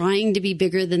trying to be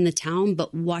bigger than the town,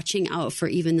 but watching out for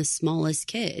even the smallest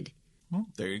kid. Well,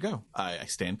 there you go. I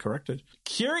stand corrected.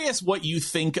 Curious what you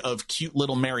think of cute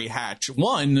little Mary Hatch.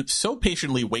 One, so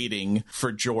patiently waiting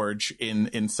for George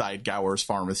inside Gower's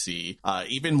pharmacy.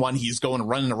 Even when he's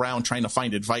running around trying to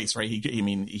find advice, right?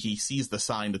 He sees the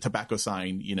sign, the tobacco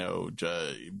sign,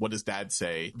 what does Dad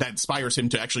say? That inspires him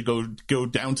to actually go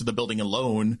down to the building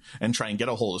alone and try and get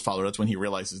a hold of his father. That's when he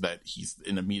realizes that he's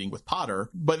in a meeting with Potter.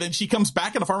 But then she comes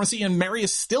back in the pharmacy and Mary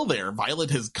is still there.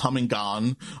 Violet has come and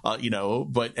gone,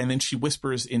 and then she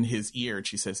whispers in his ear and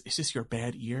she says, "Is this your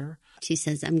bad ear?" She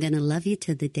says, "I'm going to love you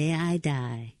till the day I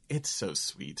die." It's so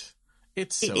sweet.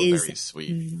 It's so very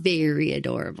sweet. Very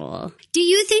adorable. Do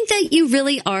you think that you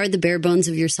really are the bare bones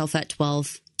of yourself at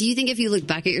 12? Do you think if you look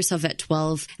back at yourself at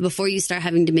 12, before you start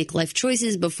having to make life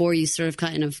choices, before you sort of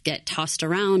kind of get tossed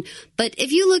around, but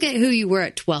if you look at who you were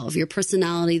at 12, your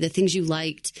personality, the things you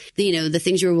liked, the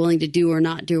things you were willing to do or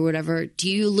not do or whatever, do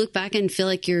you look back and feel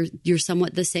like you're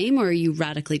somewhat the same, or are you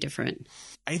radically different?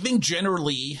 I think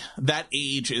generally that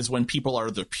age is when people are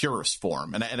the purest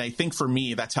form. And I think for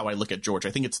me, that's how I look at George.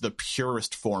 I think it's the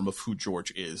purest form of who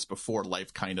George is before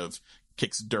life kind of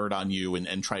kicks dirt on you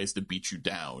and tries to beat you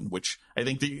down, which I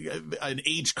think an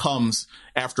age comes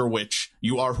after which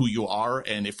you are who you are.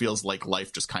 And it feels like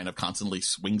life just kind of constantly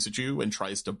swings at you and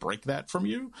tries to break that from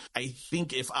you. I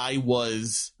think if I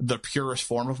was the purest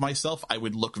form of myself, I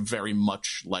would look very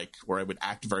much like, or I would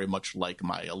act very much like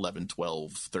my 11,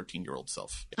 12, 13-year-old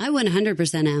self. I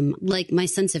 100% am. Like my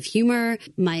sense of humor,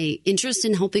 my interest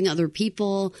in helping other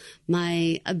people,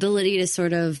 my ability to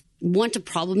sort of want to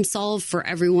problem solve for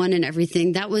everyone and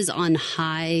everything, that was on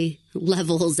high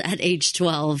levels at age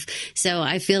 12. So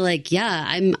I feel like, yeah,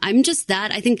 I'm just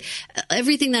that. I think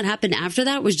everything that happened after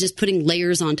that was just putting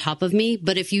layers on top of me.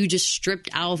 But if you just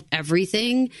stripped out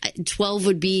everything, 12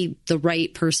 would be the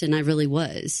right person I really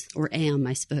was, or am,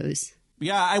 I suppose.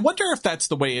 Yeah, I wonder if that's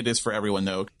the way it is for everyone,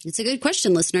 though. It's a good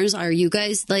question, listeners. Are you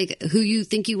guys like who you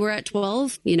think you were at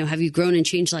 12? Have you grown and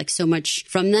changed like so much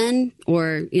from then?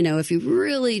 Or, if you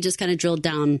really just kind of drilled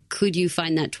down, could you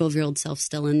find that 12-year-old self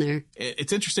still in there?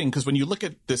 It's interesting because when you look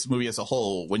at this movie as a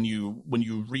whole, when you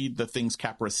read the things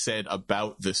Capra said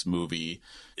about this movie,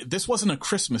 this wasn't a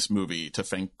Christmas movie to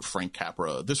Frank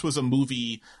Capra. This was a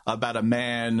movie about a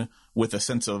man with a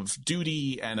sense of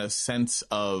duty and a sense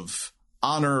of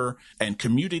honor and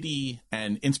community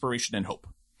and inspiration and hope.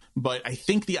 But I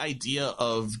think the idea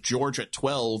of George at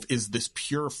 12 is this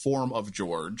pure form of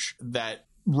George that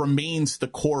remains the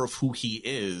core of who he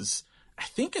is, I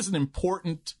think is an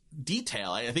important detail.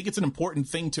 I think it's an important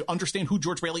thing to understand who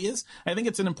George Bailey is. I think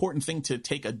it's an important thing to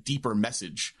take a deeper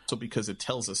message. So because it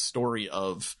tells a story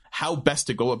of how best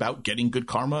to go about getting good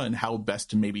karma and how best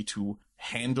to maybe to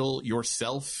handle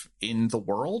yourself in the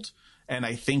world. And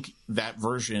I think that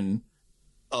version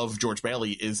of George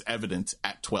Bailey is evident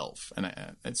at 12.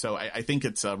 And so I think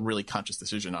it's a really conscious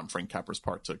decision on Frank Capra's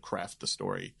part to craft the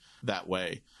story that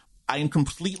way. I am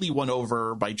completely won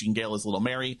over by Jean Gale as Little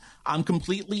Mary. I'm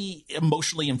completely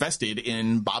emotionally invested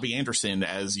in Bobby Anderson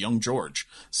as young George.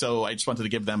 So I just wanted to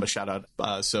give them a shout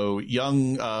out. So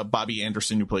young Bobby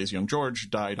Anderson, who plays young George,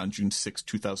 died on June 6,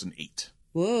 2008.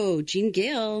 Whoa, Jean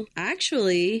Gale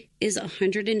actually is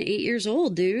 108 years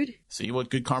old, dude. See what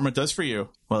good karma does for you.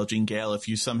 Well, Jean Gale, if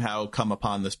you somehow come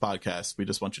upon this podcast, we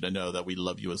just want you to know that we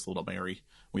love you as Little Mary.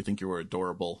 We think you were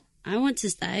adorable. I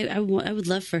would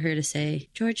love for her to say,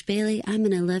 George Bailey, I'm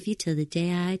going to love you till the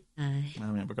day I die. Oh,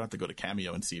 man, we're going to have to go to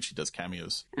Cameo and see if she does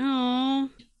cameos. Aww.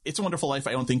 It's a Wonderful Life,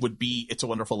 I don't think would be It's a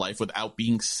Wonderful Life without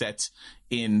being set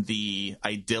in the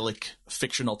idyllic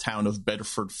fictional town of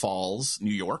Bedford Falls, New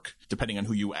York. Depending on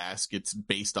who you ask, it's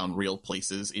based on real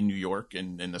places in New York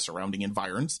and in the surrounding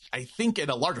environs. I think at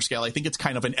a larger scale, I think it's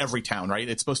kind of in every town, right?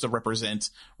 It's supposed to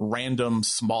represent random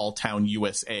small town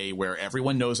USA where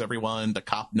everyone knows everyone, the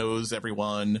cop knows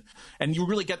everyone, and you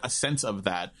really get a sense of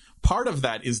that. Part of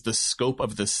that is the scope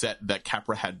of the set that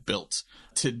Capra had built.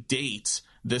 To date,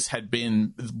 this had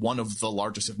been one of the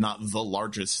largest, if not the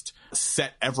largest,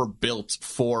 set ever built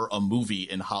for a movie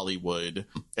in Hollywood,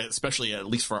 especially at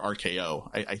least for RKO.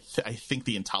 I think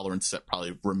the Intolerance set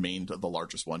probably remained the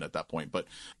largest one at that point, but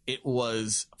it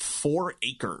was 4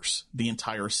 acres. The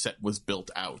entire set was built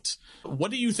out.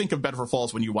 What do you think of Bedford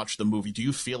Falls when you watch the movie? Do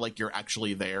you feel like you're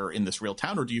actually there in this real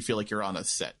town, or do you feel like you're on a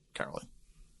set, Carolyn?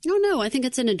 Oh, no, I think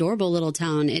it's an adorable little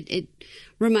town. It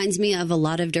reminds me of a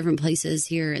lot of different places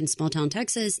here in small town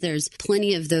Texas. There's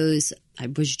plenty of those. I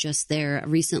was just there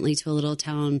recently to a little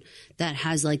town that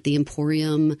has like the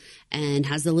Emporium and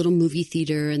has the little movie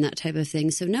theater and that type of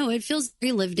thing. So no, it feels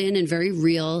very lived in and very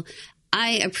real.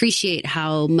 I appreciate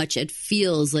how much it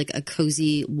feels like a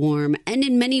cozy, warm, and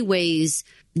in many ways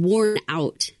worn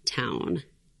out town.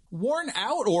 Worn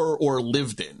out or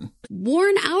lived in?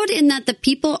 Worn out in that the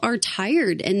people are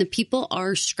tired and the people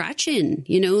are scratching.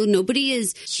 You know, nobody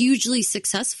is hugely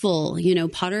successful. You know,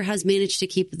 Potter has managed to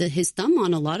keep his thumb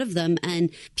on a lot of them,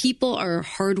 and people are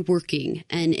hardworking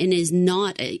and is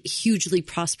not a hugely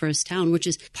prosperous town, which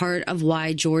is part of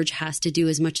why George has to do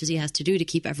as much as he has to do to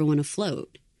keep everyone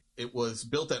afloat. It was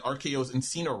built at RKO's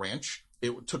Encino Ranch.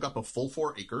 It took up a full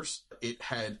 4 acres. It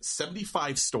had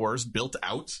 75 stores built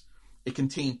out. It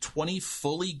contained 20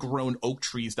 fully grown oak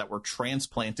trees that were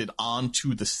transplanted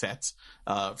onto the set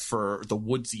for the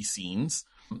woodsy scenes.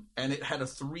 And it had a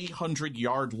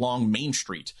 300-yard long Main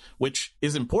Street, which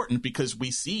is important because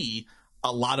we see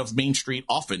a lot of Main Street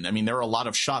often. I mean, there are a lot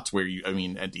of shots where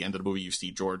at the end of the movie, you see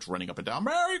George running up and down,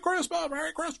 Merry Christmas,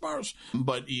 Merry Christmas.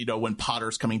 But, when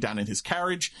Potter's coming down in his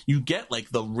carriage, you get like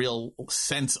the real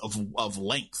sense of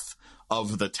length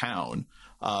of the town.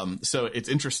 So it's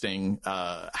interesting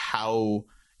how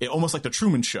it almost like the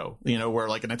Truman Show, where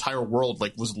like an entire world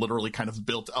like was literally kind of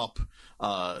built up.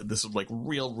 This is like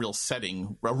real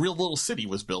setting, a real little city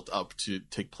was built up to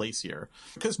take place here,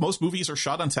 because most movies are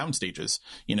shot on sound stages,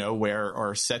 where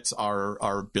our sets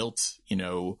are built,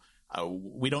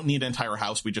 we don't need an entire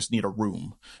house. We just need a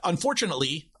room.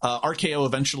 Unfortunately, RKO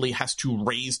eventually has to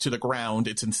raze to the ground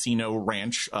its Encino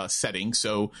Ranch setting.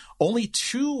 So only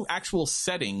 2 actual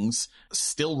settings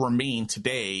still remain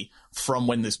today from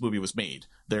when this movie was made.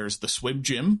 There's the swim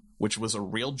gym, which was a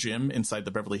real gym inside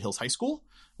the Beverly Hills High School,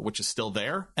 which is still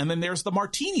there. And then there's the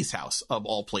Martini's house, of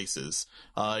all places,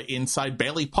 inside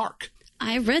Bailey Park.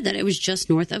 I read that it was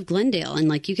just north of Glendale, and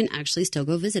like you can actually still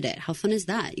go visit it. How fun is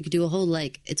that? You could do a whole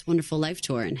like It's Wonderful Life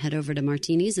tour and head over to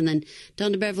Martini's and then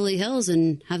down to Beverly Hills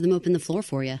and have them open the floor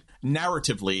for you.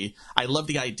 Narratively, I love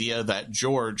the idea that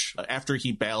George, after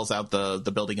he bails out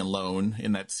the building and loan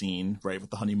in that scene, right,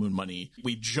 with the honeymoon money,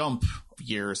 we jump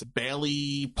years.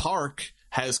 Bailey Park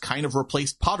has kind of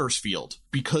replaced Potter's Field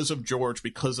because of George,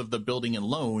 because of the building and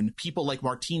loan. People like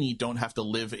Martini don't have to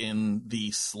live in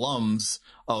the slums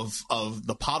of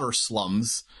the Potter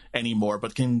slums anymore,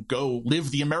 but can go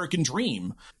live the American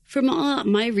dream. From all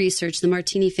my research, the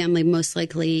Martini family most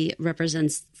likely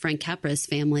represents Frank Capra's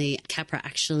family. Capra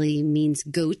actually means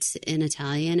goat in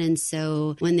Italian. And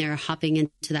so when they're hopping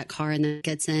into that car and that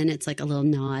gets in, it's like a little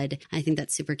nod. I think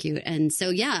that's super cute. And so,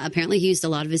 yeah, apparently he used a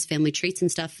lot of his family traits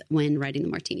and stuff when writing the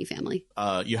Martini family.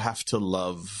 You have to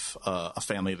love a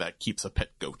family that keeps a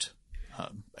pet goat.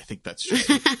 I think that's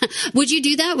just... Would you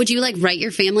do that? Would you like write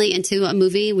your family into a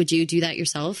movie? Would you do that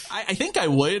yourself? I think I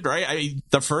would, right?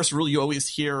 The first rule you always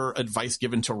hear advice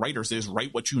given to writers is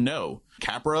write what you know.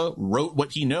 Capra wrote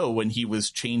what he knew when he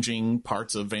was changing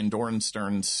parts of Van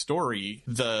Dorenstern's story.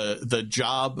 The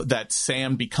job that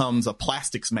Sam becomes a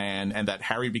plastics man and that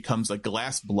Harry becomes a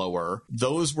glass blower,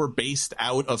 those were based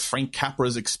out of Frank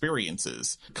Capra's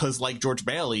experiences. Because like George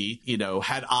Bailey,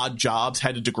 had odd jobs,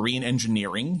 had a degree in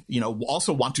engineering,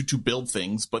 also wanted to build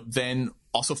things, but then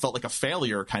also felt like a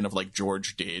failure, kind of like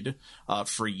George did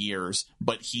for years.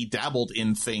 But he dabbled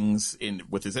in things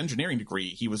with his engineering degree.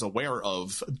 He was aware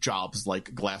of jobs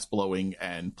like glass blowing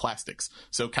and plastics.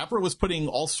 So Capra was putting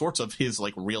all sorts of his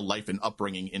like real life and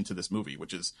upbringing into this movie,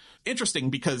 which is interesting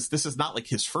because this is not like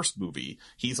his first movie.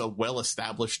 He's a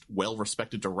well-established,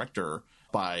 well-respected director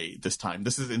by this time.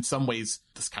 This is in some ways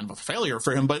this kind of a failure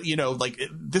for him, but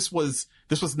this was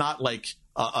not like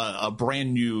a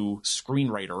brand new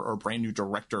screenwriter or a brand new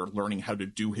director learning how to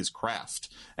do his craft.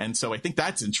 And so I think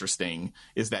that's interesting,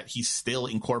 is that he's still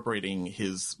incorporating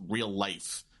his real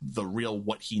life, the real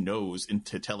what he knows,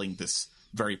 into telling this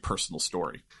very personal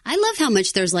story. I love how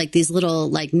much there's like these little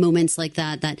like moments like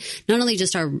that not only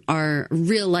just are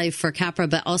real life for Capra,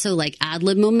 but also like ad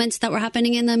lib moments that were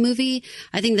happening in the movie.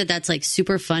 I think that that's like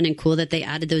super fun and cool that they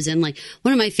added those in. Like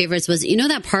one of my favorites was, you know,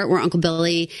 that part where Uncle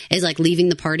Billy is like leaving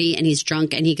the party and he's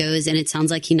drunk and he goes and it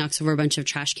sounds like he knocks over a bunch of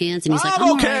trash cans and he's like,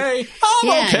 I'm okay.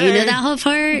 I'm okay. You know that whole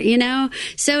part, you know?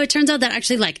 So it turns out that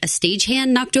actually like a stagehand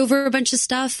knocked over a bunch of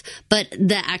stuff, but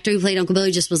the actor who played Uncle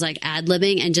Billy just was like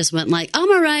ad-libbing and just went like,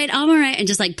 I'm all right, and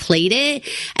just like played it.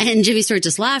 And Jimmy Stewart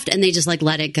just laughed and they just like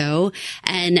let it go.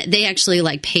 And they actually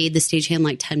like paid the stagehand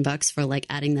like $10 for like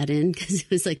adding that in because it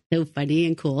was like so funny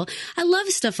and cool. I love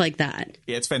stuff like that.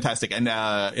 Yeah, it's fantastic. And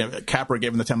Capra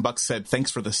gave him the $10, said,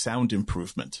 thanks for the sound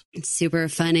improvement. It's super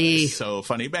funny. So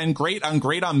funny. And great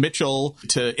on Mitchell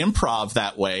to improv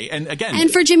that way. And again,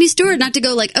 and for Jimmy Stewart not to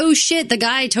go like, oh shit, the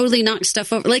guy totally knocked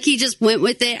stuff over. Like he just went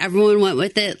with it. Everyone went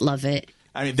with it. Love it.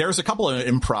 I mean, there's a couple of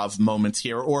improv moments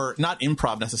here, or not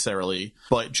improv necessarily,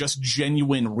 but just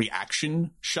genuine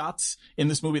reaction shots in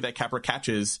this movie that Capra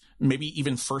catches, maybe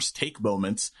even first take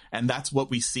moments. And that's what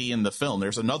we see in the film.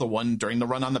 There's another one during the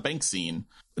run on the bank scene.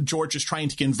 George is trying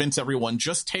to convince everyone,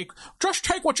 just take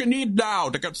what you need now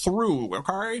to get through,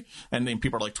 okay? And then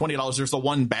people are like, $20. There's the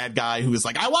one bad guy who is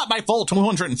like, I want my full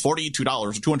 $242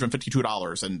 or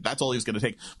 $252, and that's all he's going to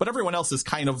take. But everyone else is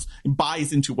kind of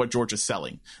buys into what George is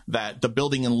selling, that the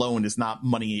building and loan is not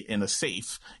money in a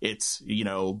safe. It's, you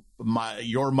know,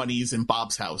 your money's in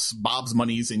Bob's house, Bob's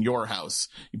money's in your house,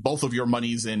 both of your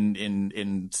money's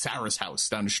in Sarah's house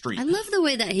down the street. I love the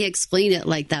way that he explained it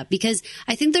like that, because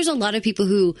I think there's a lot of people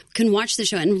who can watch the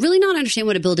show and really not understand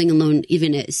what a building and loan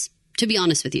even is. To be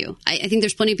honest with you, I think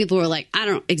there's plenty of people who are like, I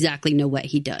don't exactly know what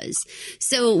he does.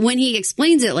 So when he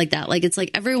explains it like that, like it's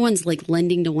like everyone's like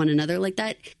lending to one another like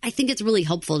that, I think it's really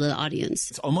helpful to the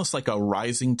audience. It's almost like a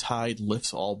rising tide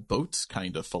lifts all boats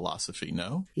kind of philosophy,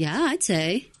 no? Yeah, I'd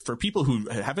say. For people who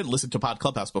haven't listened to Pod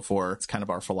Clubhouse before, it's kind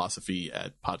of our philosophy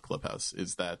at Pod Clubhouse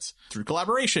is that through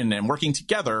collaboration and working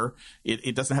together,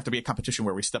 it doesn't have to be a competition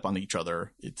where we step on each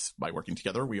other. It's by working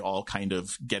together, we all kind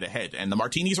of get ahead. And the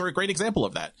Martinis are a great example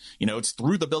of that. You know, it's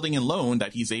through the building and loan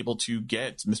that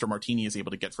Mr. Martini is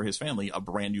able to get for his family a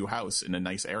brand new house in a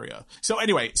nice area. So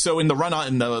anyway, in the run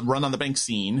on the bank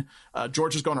scene,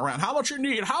 George is going around, how much you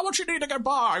need to get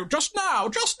by just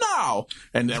now.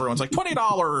 And everyone's like $20,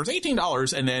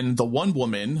 $18. And then the one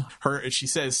woman, she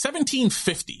says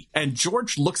 $17.50. And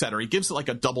George looks at her, he gives it like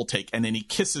a double take, and then he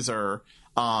kisses her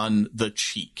on the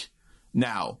cheek.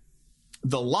 Now,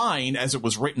 the line as it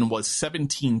was written was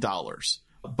 $17.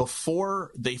 Before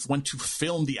they went to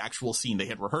film the actual scene, they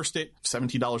had rehearsed it.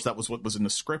 $17, that was what was in the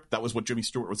script. That was what Jimmy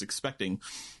Stewart was expecting.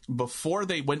 Before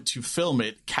they went to film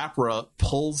it, Capra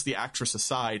pulls the actress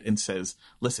aside and says,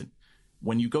 listen,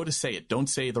 when you go to say it, don't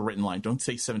say the written line. Don't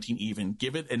say 17 even.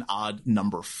 Give it an odd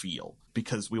number feel,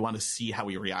 because we want to see how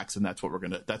he reacts, and that's what we're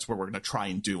gonna try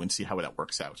and do and see how that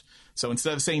works out. So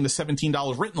instead of saying the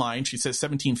 $17 written line, she says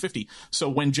 $17.50. So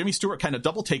when Jimmy Stewart kind of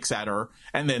double takes at her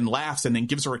and then laughs and then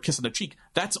gives her a kiss on the cheek,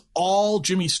 that's all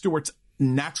Jimmy Stewart's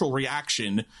natural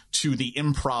reaction to the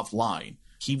improv line.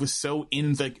 He was so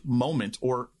in the moment,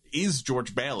 or is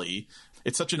George Bailey.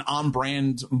 It's such an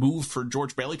on-brand move for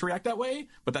George Bailey to react that way,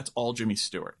 but that's all Jimmy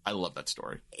Stewart. I love that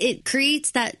story. It creates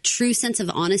that true sense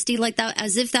of honesty like that,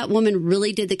 as if that woman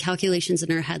really did the calculations in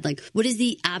her head. Like, what is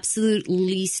the absolute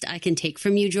least I can take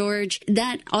from you, George?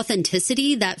 That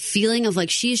authenticity, that feeling of like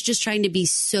she's just trying to be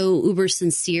so uber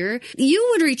sincere. You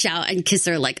would reach out and kiss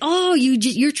her like, oh,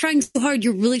 you're trying so hard.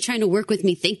 You're really trying to work with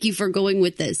me. Thank you for going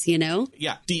with this, you know?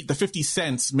 Yeah, the 50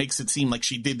 cents makes it seem like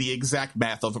she did the exact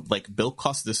math of like, milk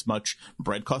costs this much,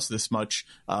 bread costs this much,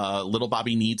 little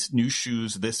Bobby needs new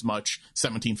shoes this much,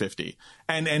 $17.50.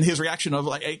 And his reaction of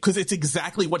like, because it's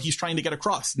exactly what he's trying to get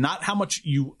across, not how much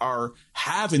you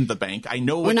have in the bank. I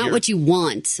know, or not what you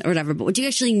want or whatever, but what you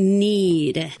actually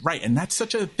need. Right, and that's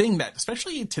such a thing that,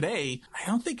 especially today, I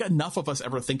don't think enough of us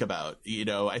ever think about. You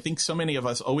know, I think so many of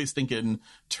us always think in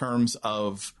terms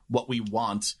of what we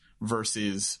want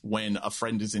versus when a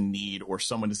friend is in need or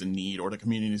someone is in need or the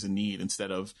community is in need, instead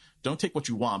of don't take what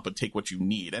you want, but take what you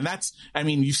need. And that's, I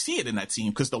mean, you see it in that scene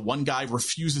because the one guy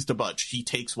refuses to budge. He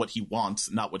takes what he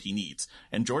wants, not what he needs.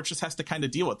 And George just has to kind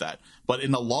of deal with that. But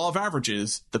in the law of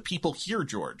averages, the people hear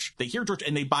George. They hear George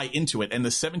and they buy into it. And the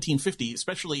 $17.50,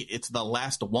 especially it's the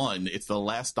last one, it's the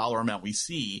last dollar amount we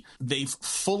see, they've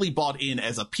fully bought in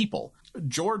as a people.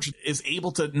 George is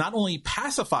able to not only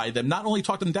pacify them, not only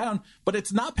talk them down, but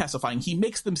it's not pacifying. He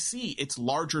makes them see it's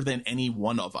larger than any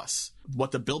one of us.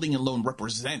 What the building and loan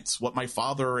represents, what my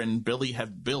father and Billy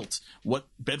have built, what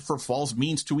Bedford Falls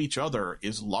means to each other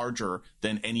is larger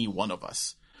than any one of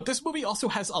us. This movie also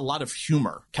has a lot of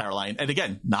humor, Caroline. And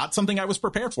again, not something I was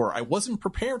prepared for. I wasn't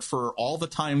prepared for all the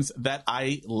times that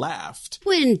I laughed.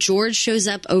 When George shows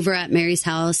up over at Mary's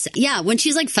house, when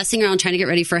she's like fussing around trying to get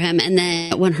ready for him. And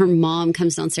then when her mom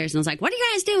comes downstairs and was like, what are you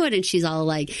guys doing? And she's all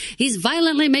like, he's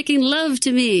violently making love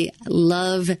to me. I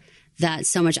love that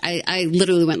so much. I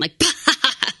literally went like,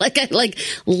 I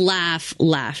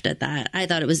laughed at that. I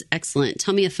thought it was excellent.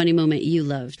 Tell me a funny moment you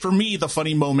loved. For me, the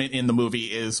funny moment in the movie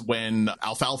is when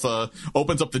Alfalfa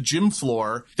opens up the gym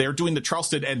floor. They're doing the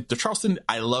Charleston, and the Charleston,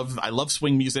 I love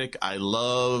swing music. I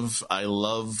love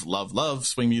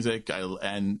swing music.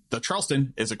 And the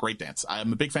Charleston is a great dance.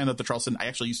 I'm a big fan of the Charleston. I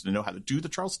actually used to know how to do the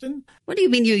Charleston. What do you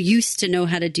mean you used to know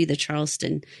how to do the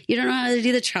Charleston? You don't know how to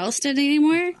do the Charleston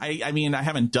anymore? I mean, I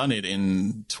haven't done it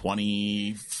in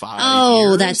 25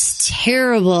 years. That's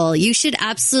terrible. You should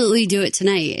absolutely do it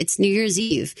tonight. It's New Year's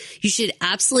Eve. You should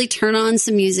absolutely turn on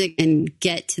some music and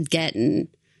get to getting.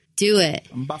 Do it.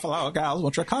 Buffalo Gals,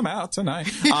 won't you come out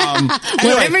tonight?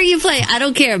 Whatever you play, I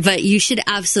don't care, but you should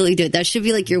absolutely do it. That should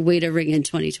be like your way to ring in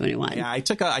 2021. Yeah, I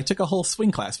took a whole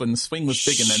swing class when the swing was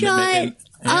big. Shut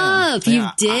up. You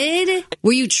did?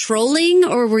 Were you trolling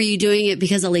or were you doing it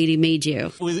because a lady made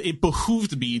you? It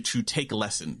behooved me to take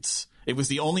lessons. It was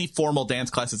the only formal dance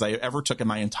classes I ever took in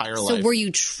my entire life. So were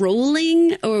you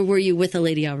trolling or were you with a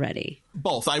lady already?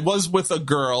 Both. I was with a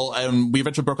girl and we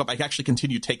eventually broke up. I actually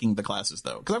continued taking the classes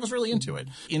though, because I was really into it.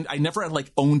 I never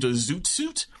had owned a zoot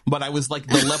suit, but I was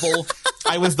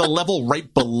I was the level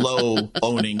right below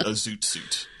owning a zoot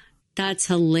suit. That's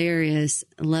hilarious.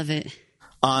 I love it.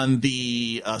 On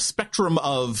the spectrum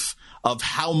of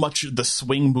how much the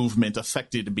swing movement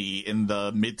affected me in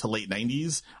the mid to late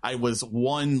 90s, I was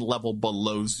one level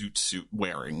below zoot suit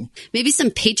wearing. Maybe some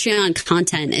Patreon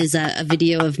content is a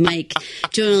video of Mike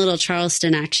doing a little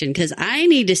Charleston action, because I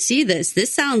need to see this.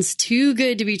 This sounds too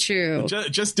good to be true.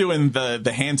 Just doing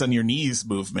the hands on your knees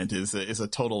movement is a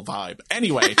total vibe.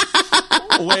 Anyway,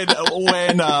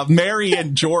 when Mary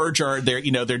and George are there,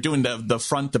 they're doing the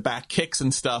front to back kicks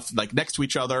and stuff next to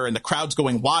each other, and the crowd's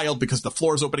going wild because the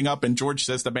floor's opening up. And George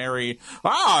says to Mary,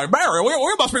 Mary,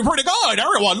 we must be pretty good.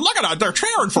 Everyone, look at it. They're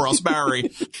cheering for us,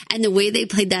 Mary. And the way they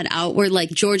played that out, where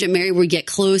George and Mary would get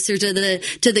closer to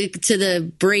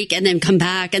the break and then come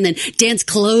back and then dance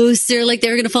closer, like they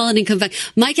were going to fall in and come back.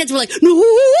 My kids were like, no,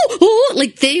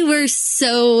 they were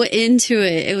so into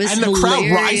it. It was hilarious. And the crowd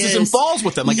rises and falls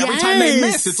with them. Every time they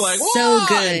miss, it's so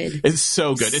good. It's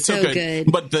so good. It's so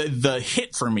good. But the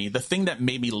hit for me, the thing that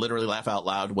made me literally laugh out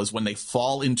loud was when they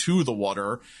fall into the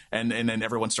water and then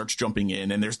everyone starts jumping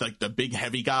in, and there's the big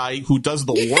heavy guy who does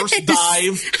the worst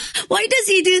dive. Why does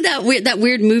he do that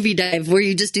weird movie dive where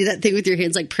you just do that thing with your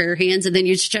hands, like prayer hands, and then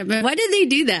you just jump in? Why did they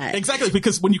do that? Exactly,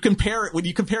 because when you compare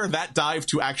that dive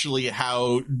to actually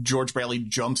how George Bailey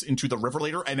jumps into the river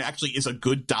later, and it actually is a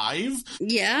good dive.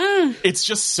 Yeah, it's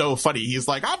just so funny. He's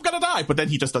like, I'm gonna dive, but then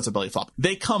he just does a belly flop.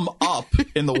 They come up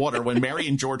in the water when Mary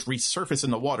and George resurface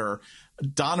in the water.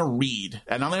 Donna Reed,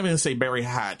 and I'm not even going to say Barry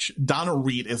Hatch, Donna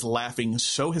Reed is laughing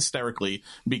so hysterically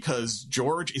because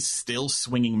George is still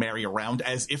swinging Mary around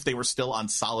as if they were still on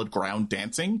solid ground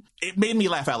dancing. It made me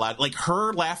laugh out loud.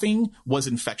 Her laughing was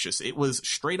infectious. It was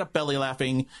straight up belly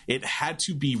laughing. It had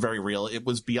to be very real. It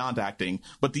was beyond acting.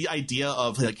 But the idea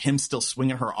of him still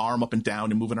swinging her arm up and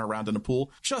down and moving her around in the pool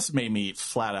just made me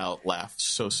flat out laugh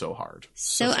so hard.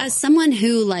 So as someone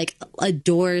who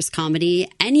adores comedy,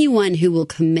 anyone who will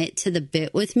commit to the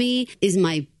bit with me is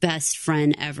my best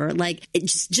friend ever.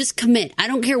 Just commit. I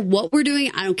don't care what we're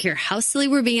doing. I don't care how silly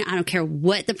we're being. I don't care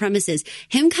what the premise is.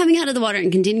 Him coming out of the water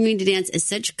and continuing to dance is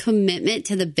such commitment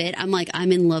to the bit. I'm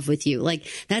I'm in love with you.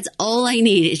 That's all I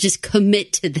need is just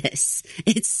commit to this.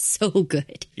 It's so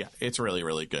good. Yeah, it's really,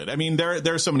 really good. I mean, there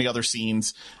are so many other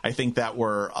scenes I think that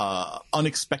were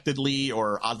unexpectedly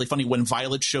or oddly funny. When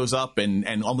Violet shows up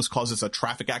and almost causes a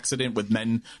traffic accident with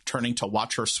men turning to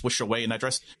watch her swish away in that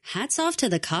dress. Hats off to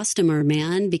the costumer,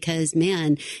 man, because,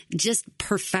 just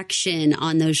perfection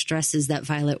on those dresses that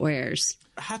Violet wears.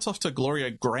 Hats off to Gloria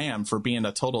Graham for being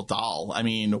a total doll. I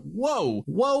mean, whoa,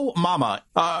 mama.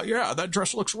 Yeah, that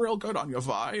dress looks real good on you,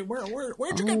 Vi.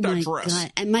 Where'd you get that dress?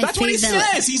 God. And that's what he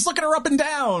says. He's looking her up and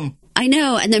down. I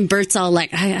know. And then Bert's all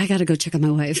like, I got to go check on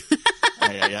my wife.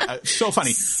 Yeah. So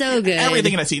funny. So good.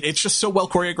 Everything in that scene. It's just so well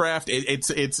choreographed.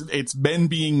 It's men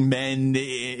being men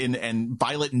and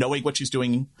Violet knowing what she's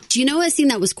doing. Do you know a scene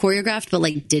that was choreographed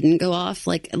but didn't go off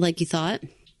like you thought?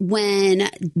 When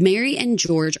Mary and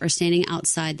George are standing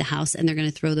outside the house and they're going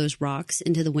to throw those rocks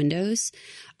into the windows,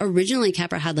 originally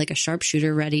Capra had a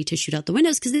sharpshooter ready to shoot out the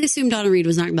windows because they assumed Donna Reed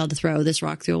was not going to be able to throw this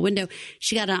rock through a window.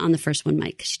 She got out on the first one,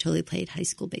 Mike, because she totally played high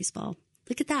school baseball.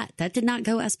 Look at that. That did not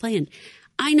go as planned.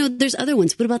 I know there's other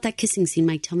ones. What about that kissing scene,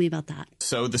 Mike? Tell me about that.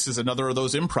 So this is another of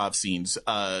those improv scenes.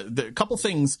 A couple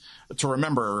things to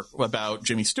remember about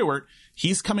Jimmy Stewart.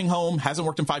 He's coming home, hasn't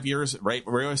worked in 5 years, right?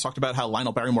 We always talked about how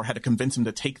Lionel Barrymore had to convince him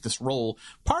to take this role.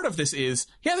 Part of this is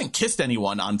he hasn't kissed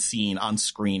anyone on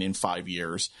screen in 5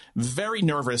 years. Very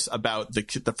nervous about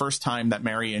the first time that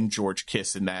Mary and George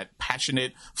kiss in that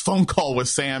passionate phone call with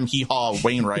Sam Hee Haw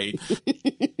Wainwright,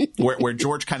 where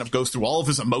George kind of goes through all of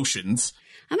his emotions.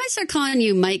 I might start calling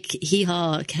you Mike Hee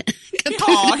Haw. Hee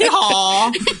Haw, Hee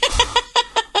Haw.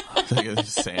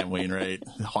 Sam Wainwright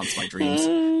haunts my dreams.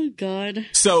 Oh, God.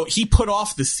 So he put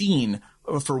off the scene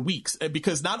for weeks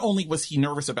because not only was he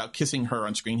nervous about kissing her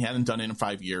on screen, he hadn't done it in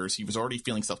 5 years. He was already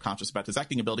feeling self-conscious about his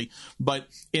acting ability. But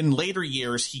in later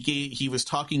years, he was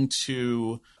talking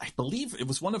to, I believe it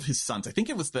was one of his sons. I think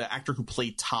it was the actor who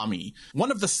played Tommy.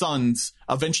 One of the sons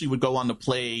eventually would go on to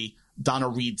play Donna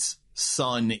Reed's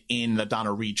son in the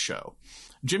Donna Reed Show.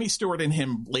 Jimmy Stewart and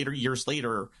him years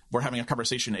later were having a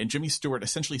conversation, and Jimmy Stewart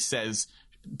essentially says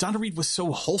Donna Reed was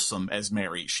so wholesome as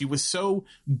Mary. She was so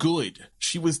good.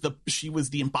 She was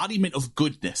the embodiment of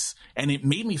goodness, and it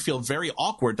made me feel very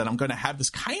awkward that I'm going to have this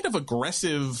kind of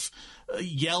aggressive,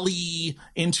 yelly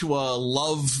into a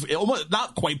love, almost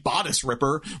not quite bodice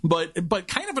ripper, but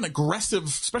kind of an aggressive,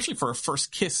 especially for a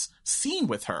first kiss scene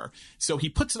with her. So he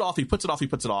puts it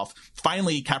off.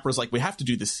 Finally, Capra's like, we have to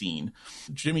do this scene.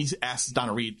 Jimmy asks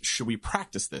Donna Reed, should we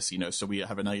practice this? So we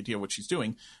have an idea what she's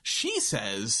doing. She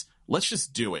says, let's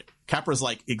just do it. Capra's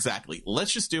like, exactly.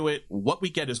 Let's just do it. What we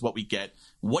get is what we get.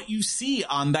 What you see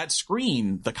on that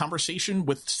screen, the conversation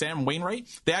with Sam Wainwright,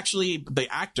 the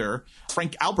actor,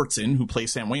 Frank Albertson, who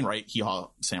plays Sam Wainwright,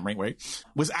 Sam Wainwright,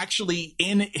 was actually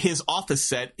in his office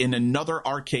set in another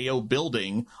RKO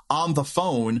building on the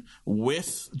phone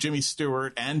with Jimmy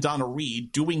Stewart and Donna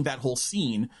Reed doing that whole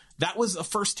scene. That was a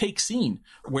first take scene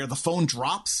where the phone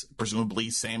drops.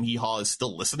 Presumably Sam Hee Haw is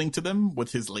still listening to them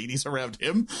with his ladies around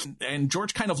him. And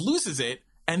George kind of loses it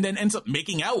and then ends up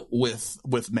making out with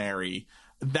Mary.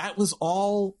 That was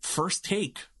all first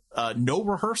take. No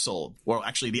rehearsal. Well,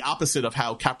 actually, the opposite of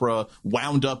how Capra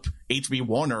wound up H.B.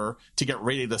 Warner to get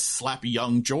ready to slap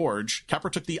young George.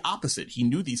 Capra took the opposite. He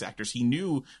knew these actors. He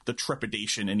knew the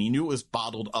trepidation, and he knew it was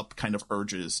bottled up kind of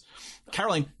urges.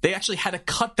 Caroline, they actually had to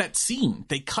cut that scene.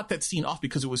 They cut that scene off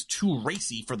because it was too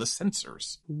racy for the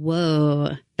censors.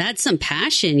 Whoa. That's some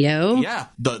passion, yo. Yeah.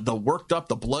 The worked up,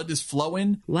 the blood is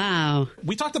flowing. Wow.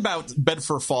 We talked about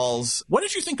Bedford Falls. What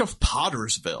did you think of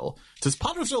Pottersville? Does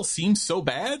Pottersville seem so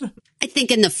bad? I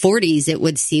think in the 40s, it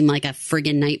would seem like a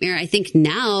friggin' nightmare. I think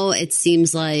now it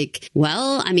seems like,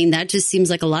 well, I mean, that just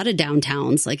seems like a lot of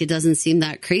downtowns. Like, it doesn't seem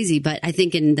that crazy. But I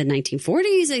think in the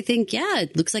 1940s, I think, yeah,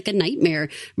 it looks like a nightmare.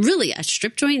 Really, a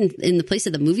strip joint in the place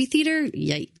of the movie theater?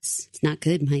 Yikes. It's not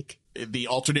good, Mike. The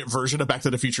alternate version of Back to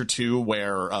the Future 2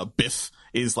 where Biff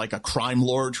is like a crime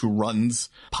lord who runs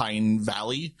Pine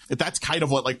Valley. That's kind of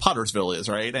what like Pottersville is,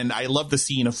 right? And I love the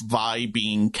scene of Vi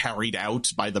being carried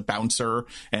out by the bouncer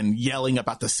and yelling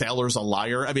about the sailor's a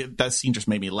liar. I mean, that scene just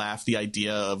made me laugh. The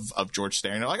idea of George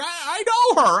staring there like, I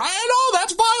know her. I know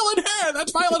that's violent hair.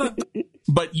 That's violent.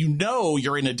 But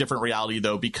you're in a different reality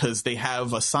though, because they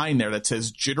have a sign there that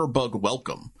says Jitterbug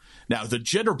Welcome. Now, the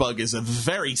jitterbug is a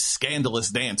very scandalous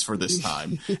dance for this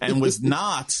time and was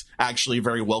not actually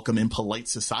very welcome in polite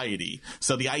society.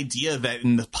 So the idea that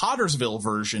in the Pottersville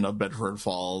version of Bedford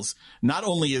Falls, not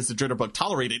only is the jitterbug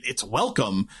tolerated, it's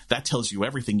welcome, that tells you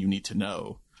everything you need to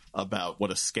know about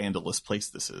what a scandalous place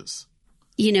this is.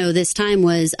 You know, this time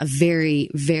was a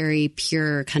very, very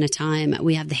pure kind of time.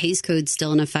 We have the Hays Code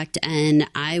still in effect, and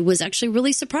I was actually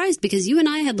really surprised because you and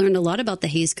I had learned a lot about the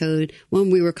Hays Code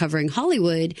when we were covering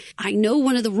Hollywood. I know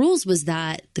one of the rules was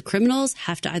that the criminals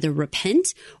have to either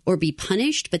repent or be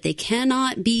punished, but they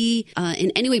cannot be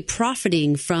in any way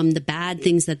profiting from the bad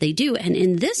things that they do. And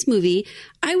in this movie,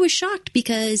 I was shocked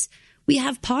because we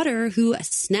have Potter who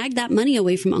snagged that money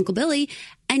away from Uncle Billy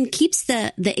and keeps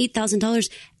the $8,000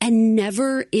 and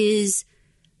never is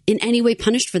in any way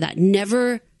punished for that.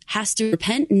 Never has to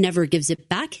repent, never gives it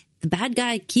back. The bad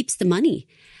guy keeps the money.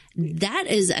 That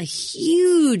is a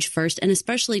huge first, and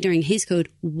especially during Hays Code,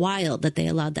 wild that they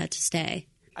allowed that to stay.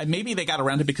 Maybe they got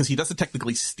around it because he doesn't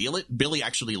technically steal it. Billy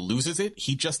actually loses it.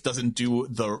 He just doesn't do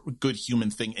the good human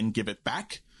thing and give it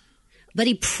back. But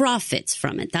he profits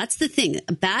from it. That's the thing.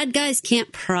 Bad guys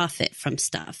can't profit from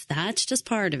stuff. That's just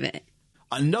part of it.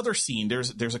 Another scene,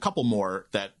 there's a couple more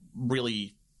that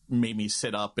really made me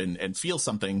sit up and feel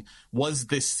something was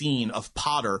this scene of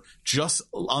Potter just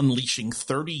unleashing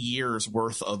 30 years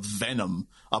worth of venom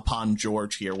upon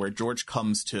George here, where George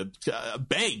comes to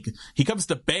beg. He comes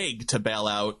to beg to bail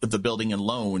out the building and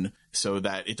loan so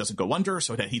that it doesn't go under,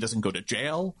 so that he doesn't go to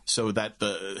jail, so that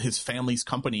his family's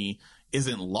company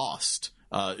isn't lost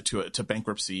to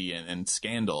bankruptcy and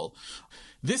scandal.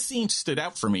 This scene stood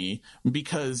out for me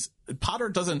because Potter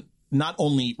doesn't not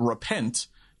only repent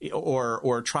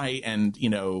or try and,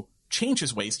 change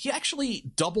his ways, he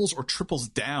actually doubles or triples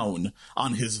down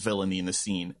on his villainy in the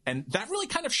scene. And that really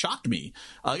kind of shocked me.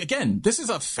 Again, this is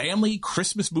a family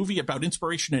Christmas movie about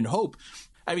inspiration and hope.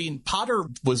 I mean, Potter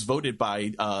was voted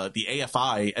by the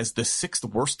AFI as the 6th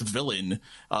worst villain,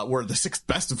 or the 6th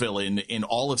best villain in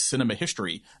all of cinema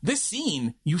history. This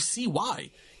scene, you see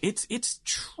why. It's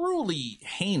truly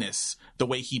heinous the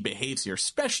way he behaves here,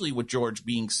 especially with George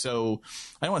being so,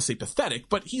 I don't want to say pathetic,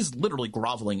 but he's literally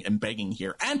groveling and begging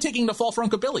here and taking the fall for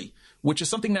Uncle Billy, which is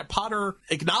something that Potter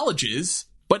acknowledges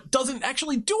but doesn't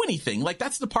actually do anything. Like,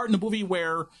 that's the part in the movie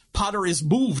where Potter is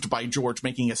moved by George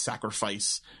making a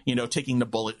sacrifice, taking the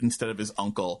bullet instead of his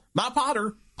uncle. Not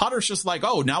Potter. Potter's just like,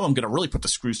 oh, now I'm going to really put the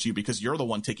screws to you because you're the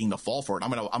one taking the fall for it.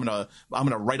 I'm going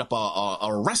to write up a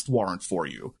arrest warrant for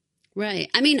you. Right.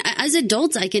 I mean, as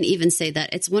adults, I can even say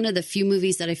that it's one of the few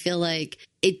movies that I feel like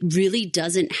it really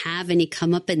doesn't have any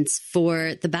comeuppance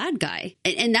for the bad guy.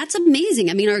 And that's amazing.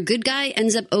 I mean, our good guy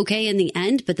ends up okay in the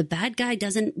end, but the bad guy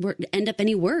doesn't end up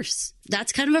any worse.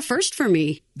 That's kind of a first for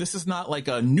me. This is not like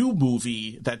a new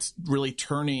movie that's really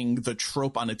turning the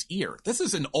trope on its ear. This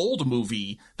is an old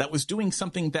movie that was doing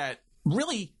something that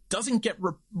really doesn't get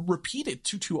repeated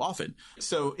too often.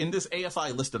 So in this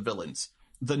AFI list of villains,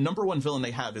 the number one villain they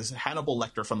have is Hannibal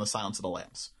Lecter from The Silence of the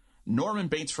Lambs, Norman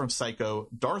Bates from Psycho,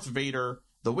 Darth Vader,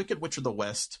 the Wicked Witch of the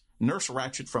West, Nurse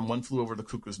Ratched from One Flew Over the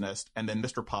Cuckoo's Nest, and then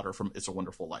Mr. Potter from It's a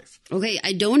Wonderful Life. Okay,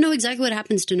 I don't know exactly what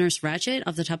happens to Nurse Ratched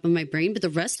off the top of my brain, but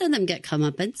the rest of them get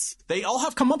comeuppance. They all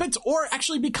have comeuppance or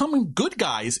actually become good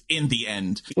guys in the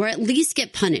end. Or at least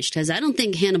get punished, because I don't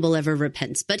think Hannibal ever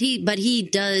repents, but he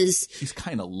does. He's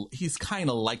kind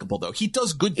of likable, though. He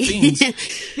does good things.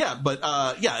 Yeah, but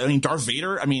I mean, Darth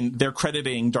Vader, they're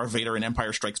crediting Darth Vader in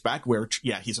Empire Strikes Back, where,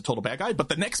 he's a total bad guy, but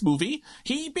the next movie,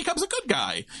 he becomes a good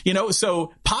guy.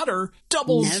 So Potter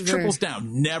triples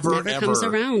down, never ever comes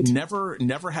around.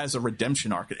 never has a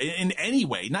redemption arc in any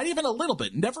way, not even a little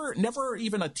bit, never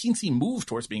even a teensy move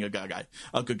towards being a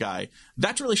good guy.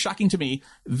 That's really shocking to me.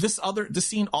 This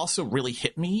scene also really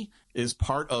hit me, is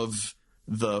part of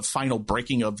the final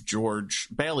breaking of George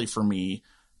Bailey for me,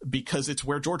 because it's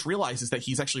where George realizes that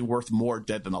he's actually worth more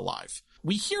dead than alive.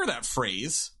 We hear that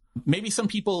phrase. Maybe some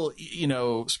people,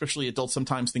 especially adults,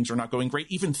 sometimes things are not going great,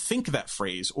 even think that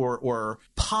phrase or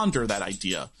ponder that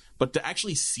idea. But to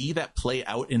actually see that play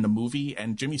out in the movie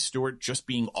and Jimmy Stewart just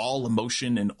being all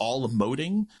emotion and all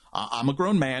emoting, I'm a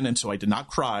grown man, and so I did not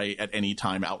cry at any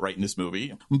time outright in this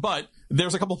movie. But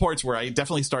there's a couple points where I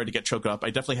definitely started to get choked up. I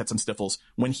definitely had some sniffles.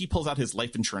 When he pulls out his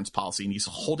life insurance policy and he's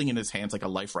holding in his hands like a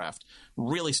life raft,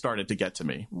 really started to get to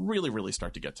me. Really, really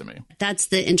start to get to me. That's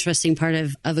the interesting part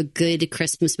of a good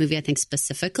Christmas movie, I think,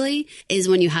 specifically, is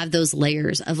when you have those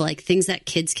layers of like things that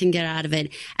kids can get out of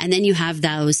it. And then you have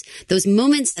those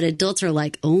moments that adults are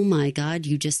like, oh my God,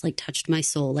 you just like touched my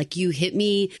soul. Like you hit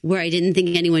me where I didn't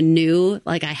think anyone knew.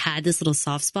 Like I had this little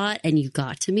soft spot and you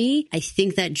got to me. I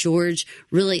think that George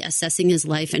really assessing his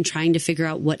life and trying to figure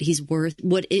out what he's worth,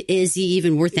 is he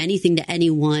even worth anything to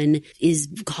anyone, is,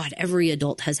 God, every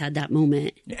adult has had that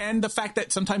moment. And the fact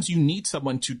that sometimes you need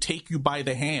someone to take you by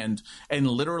the hand and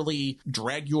literally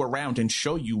drag you around and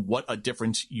show you what a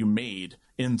difference you made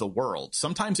in the world.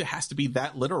 Sometimes it has to be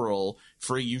that literal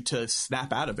for you to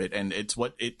snap out of it, and it's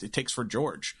what it takes for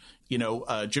George.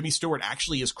 Jimmy Stewart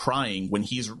actually is crying when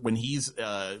he's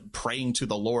praying to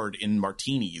the Lord in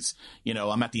Martinis.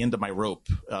 I'm at the end of my rope.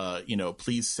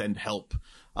 Please send help.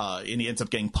 And he ends up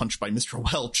getting punched by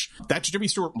Mr. Welch. That's Jimmy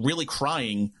Stewart really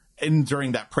crying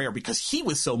during that prayer because he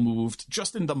was so moved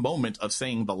just in the moment of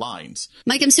saying the lines.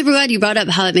 Mike, I'm super glad you brought up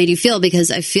how it made you feel, because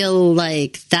I feel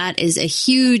like that is a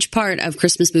huge part of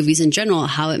Christmas movies in general,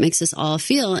 how it makes us all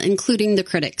feel, including the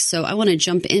critics. So I want to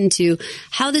jump into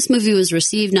how this movie was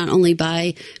received, not only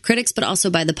by critics, but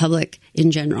also by the public in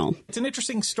general. It's an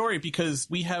interesting story because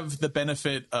we have the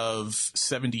benefit of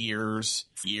 70 years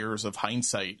of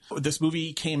hindsight. This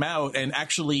movie came out, and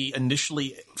actually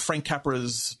initially Frank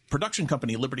Capra's production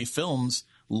company, Liberty Films,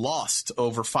 lost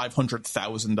over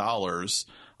 $500,000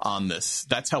 on this.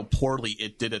 That's how poorly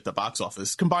it did at the box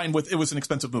office, combined with it was an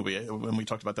expensive movie. When we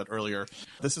talked about that earlier,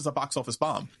 this is a box office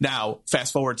bomb. Now,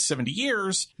 fast forward 70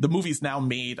 years, the movie's now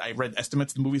made, I read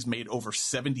estimates, the movie's made over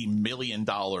 $70 million in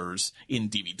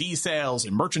DVD sales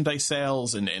and merchandise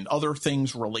sales and other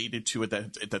things related to it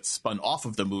that spun off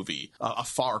of the movie. A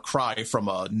far cry from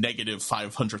a negative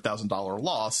 $500,000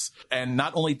 loss. And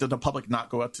not only did the public not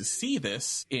go out to see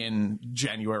this in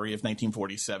January of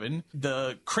 1947,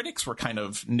 the critics were kind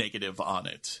of negative on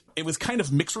it. It was kind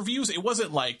of mixed reviews. It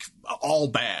wasn't like all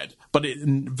bad, but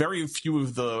very few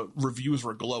of the reviews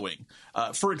were glowing.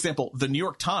 For example, the New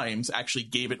York Times actually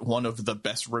gave it one of the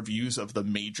best reviews of the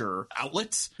major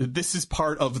outlets. This is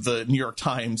part of the New York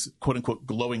Times quote unquote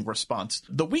glowing response.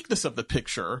 The weakness of the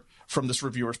picture from this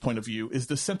reviewer's point of view is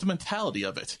the sentimentality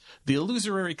of it, the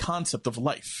illusory concept of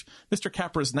life. Mr.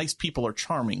 Capra's nice people are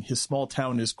charming, his small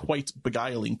town is quite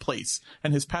beguiling place,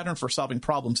 and his pattern for solving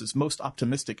problems is most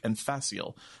optimistic and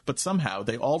facile. But somehow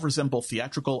they all resemble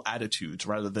theatrical attitudes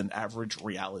rather than average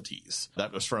realities.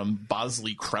 That was from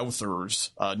Bosley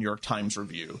Crowther's New York Times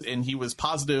review. And he was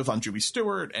positive on Jimmy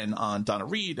Stewart and on Donna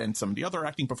Reed and some of the other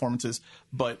acting performances,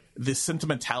 but the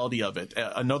sentimentality of it.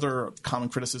 Another common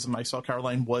criticism I saw,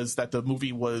 Caroline, was that the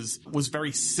movie was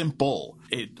very simple.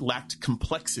 It lacked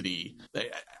complexity.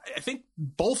 I think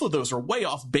both of those are way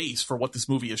off base for what this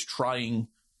movie is trying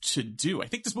to do. I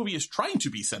think this movie is trying to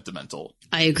be sentimental.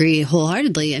 I agree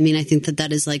wholeheartedly. I mean, I think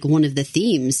that is like one of the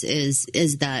themes is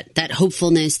that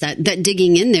hopefulness, that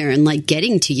digging in there and like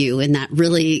getting to you, and that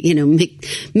really,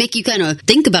 make you kind of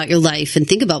think about your life and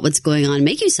think about what's going on,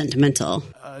 make you sentimental.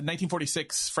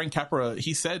 1946, Frank Capra,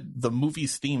 he said the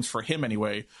movie's themes, for him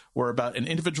anyway, were about an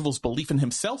individual's belief in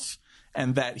himself,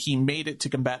 and that he made it to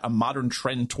combat a modern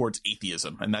trend towards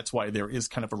atheism. And that's why there is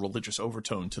kind of a religious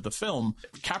overtone to the film.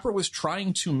 Capra was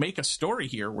trying to make a story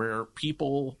here where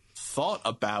people thought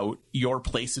about your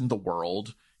place in the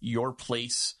world, your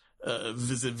place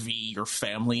vis-a-vis your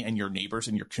family and your neighbors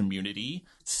and your community.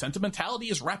 Sentimentality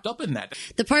is wrapped up in that.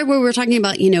 The part where we're talking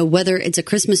about, whether it's a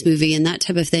Christmas movie and that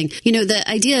type of thing, the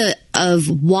idea of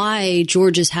why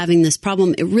George is having this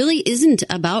problem, it really isn't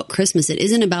about Christmas. It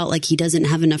isn't about like he doesn't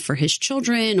have enough for his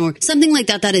children or something like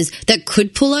that that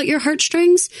could pull out your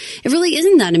heartstrings. It really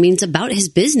isn't that. I mean, it's about his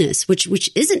business, which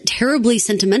isn't terribly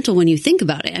sentimental when you think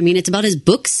about it. I mean, it's about his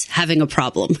books having a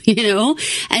problem,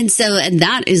 and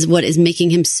that is what is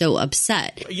making him so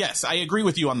upset. Yes, I agree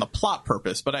with you on the plot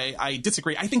purpose, but I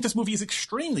disagree. I think this movie is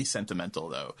extremely sentimental,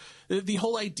 though. The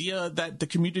whole idea that the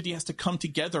community has to come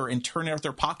together and turn out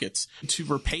their pockets to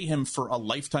repay him for a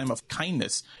lifetime of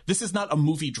kindness. This is not a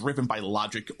movie driven by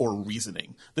logic or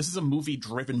reasoning. This is a movie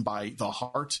driven by the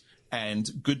heart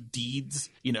and good deeds.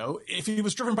 If he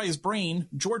was driven by his brain,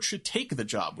 George should take the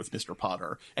job with Mr.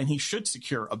 Potter and he should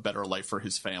secure a better life for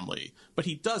his family. But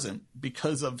he doesn't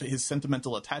because of his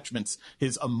sentimental attachments,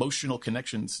 his emotional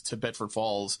connections to Bedford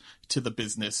Falls, to the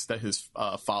business that his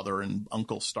father and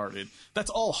uncle started. That's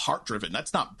all heart driven.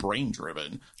 That's not brain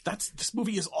driven. This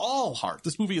movie is all heart.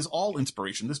 This movie is all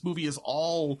inspiration. This movie is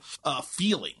all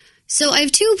feeling. So I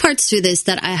have two parts to this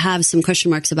that I have some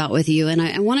question marks about with you, and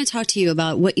I want to talk to you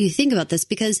about what you think about this,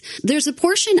 because there's a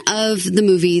portion of the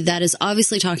movie that is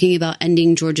obviously talking about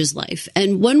ending George's life.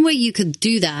 And one way you could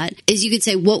do that is you could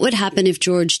say, what would happen if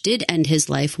George did end his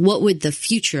life? What would the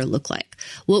future look like?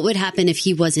 What would happen if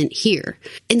he wasn't here?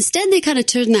 Instead, they kind of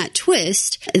turn that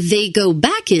twist. They go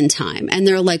back in time, and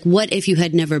they're like, what if you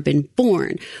had never been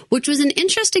born? Which was an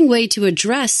interesting way to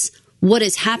address what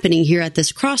is happening here at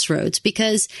this crossroads,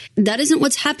 because that isn't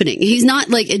what's happening. He's not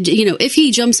like, if he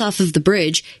jumps off of the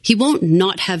bridge, he won't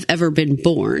not have ever been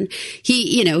born.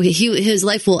 His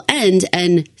life will end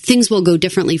and things will go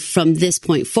differently from this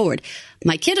point forward.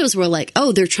 My kiddos were like,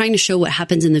 oh, they're trying to show what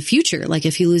happens in the future, like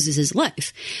if he loses his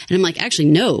life. And I'm like, actually,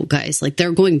 no, guys, like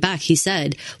they're going back. He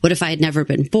said, what if I had never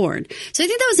been born? So I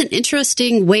think that was an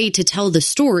interesting way to tell the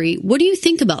story. What do you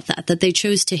think about that they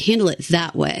chose to handle it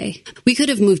that way? We could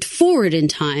have moved forward in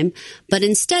time, but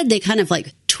instead they kind of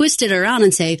like twist it around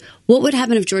and say, what would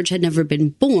happen if George had never been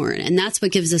born? And that's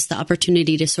what gives us the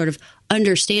opportunity to sort of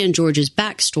understand George's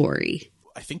backstory.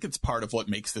 I think it's part of what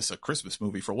makes this a Christmas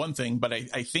movie, for one thing, but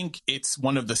I think it's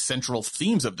one of the central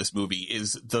themes of this movie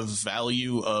is the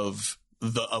value of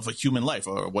a human life,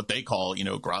 or what they call,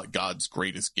 God's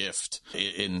greatest gift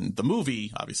in the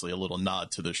movie. Obviously a little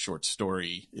nod to the short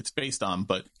story it's based on,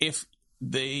 but if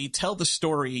they tell the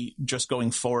story just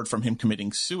going forward from him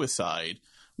committing suicide,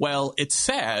 well, it's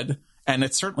sad and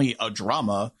it's certainly a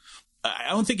drama, I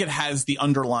don't think it has the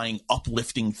underlying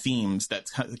uplifting themes that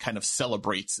kind of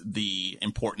celebrates the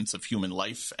importance of human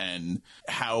life and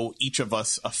how each of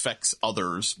us affects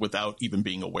others without even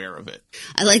being aware of it.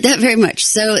 I like that very much.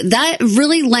 So that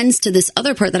really lends to this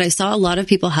other part that I saw a lot of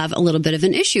people have a little bit of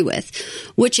an issue with,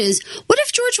 which is, what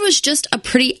if George was just a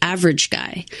pretty average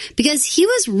guy? Because he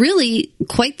was really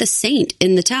quite the saint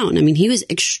in the town. I mean, he was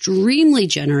extremely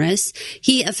generous.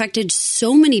 He affected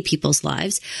so many people's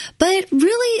lives, but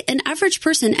really an average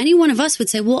person, any one of us would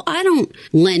say, well, I don't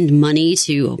lend money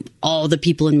to all the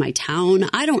people in my town.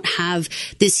 I don't have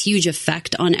this huge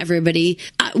effect on everybody.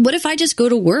 What if I just go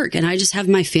to work and I just have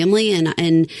my family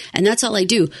and that's all I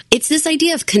do? It's this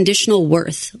idea of conditional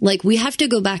worth. Like, we have to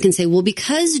go back and say, well,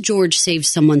 because George saved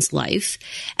someone's life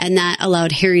and that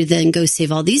allowed Harry to then go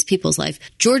save all these people's life,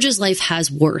 George's life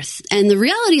has worth. And the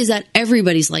reality is that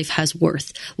everybody's life has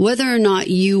worth, whether or not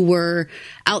you were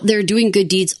out there doing good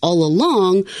deeds all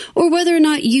along, or whether or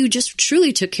not you just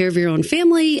truly took care of your own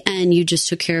family and you just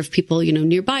took care of people,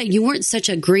 nearby. You weren't such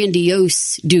a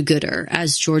grandiose do-gooder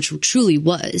as George truly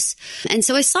was. And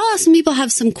so I saw some people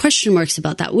have some question marks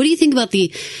about that. What do you think about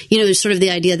the, sort of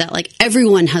the idea that like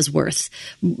everyone has worth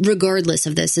regardless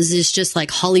of this? Is this just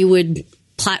like Hollywood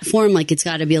platform? Like it's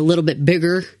got to be a little bit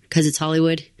bigger because it's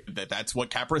Hollywood? That's what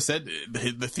Capra said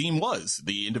the theme was,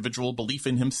 the individual belief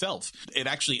in himself. It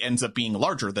actually ends up being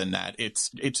larger than that. It's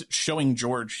showing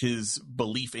George his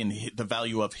belief in the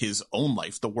value of his own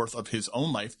life, the worth of his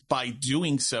own life. By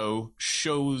doing so,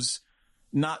 shows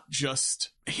not just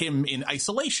him in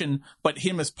isolation, but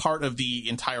him as part of the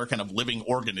entire kind of living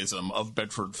organism of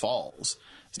Bedford Falls.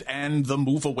 And the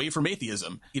move away from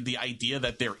atheism, the idea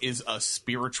that there is a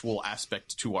spiritual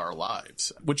aspect to our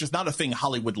lives, which is not a thing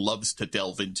Hollywood loves to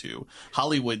delve into.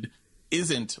 Hollywood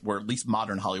isn't, or at least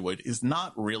modern Hollywood, is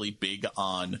not really big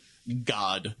on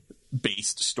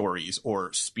God-based stories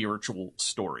or spiritual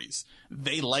stories.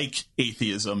 They like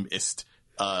atheismist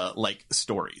like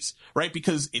stories, right?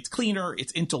 Because it's cleaner,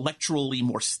 it's intellectually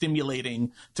more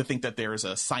stimulating to think that there is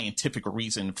a scientific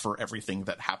reason for everything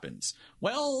that happens.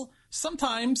 Well,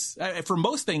 sometimes, for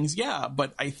most things, yeah,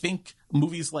 but I think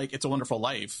movies like It's a Wonderful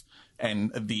Life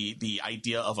and the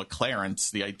idea of a Clarence,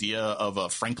 the idea of a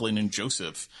Franklin and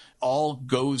Joseph, all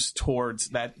goes towards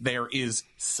that there is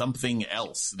something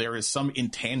else. There is some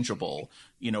intangible,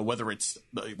 whether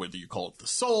you call it the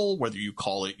soul, whether you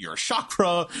call it your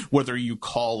chakra, whether you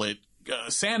call it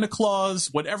Santa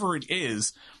Claus, whatever it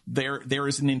is, there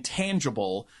is an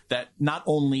intangible that not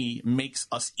only makes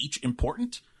us each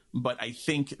important, but I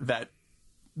think that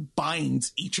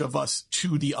binds each of us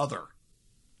to the other.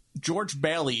 George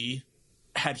Bailey,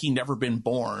 had he never been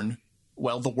born,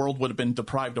 well, the world would have been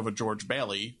deprived of a George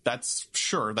Bailey. That's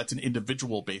an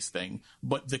individual-based thing.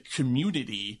 But the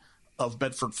community of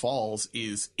Bedford Falls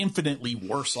is infinitely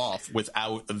worse off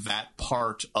without that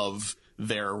part of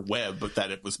their web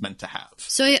that it was meant to have.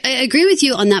 So I agree with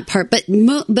you on that part, but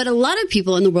a lot of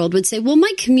people in the world would say, well,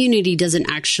 my community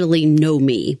doesn't actually know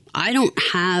me. I don't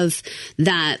have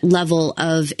that level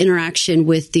of interaction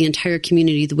with the entire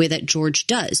community the way that George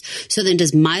does. So then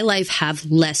does my life have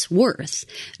less worth?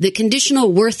 The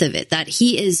conditional worth of it, that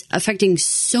he is affecting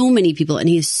so many people and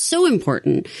he is so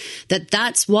important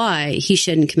that's why he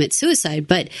shouldn't commit suicide.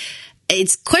 But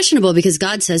it's questionable because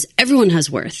God says everyone has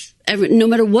worth. No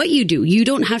matter what you do, you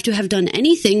don't have to have done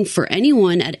anything for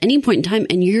anyone at any point in time,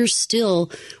 and you're still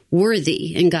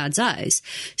worthy in God's eyes.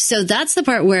 So that's the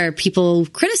part where people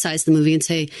criticize the movie and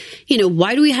say,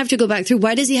 why do we have to go back through?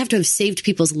 Why does he have to have saved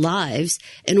people's lives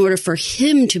in order for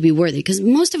him to be worthy? Because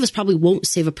most of us probably won't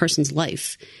save a person's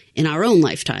life in our own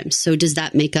lifetime. So does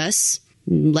that make us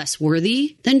less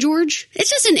worthy than George? It's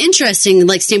just an interesting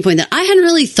standpoint that I hadn't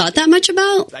really thought that much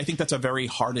about. I think that's a very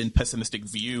hardened, pessimistic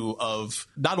view of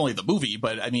not only the movie,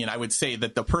 but I would say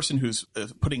that the person who's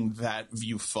putting that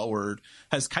view forward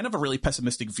has kind of a really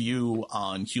pessimistic view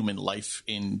on human life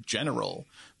in general,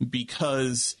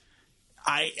 because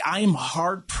I'm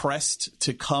hard pressed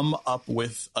to come up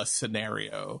with a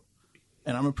scenario,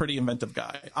 and I'm a pretty inventive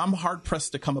guy. I'm hard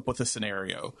pressed to come up with a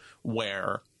scenario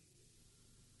where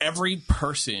every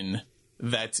person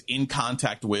that's in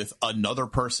contact with another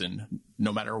person,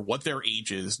 no matter what their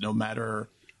age is, no matter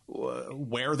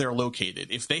where they're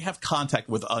located, if they have contact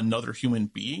with another human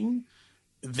being,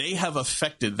 they have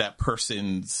affected that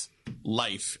person's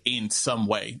life in some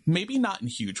way. Maybe not in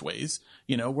huge ways.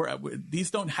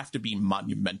 These don't have to be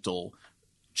monumental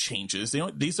changes.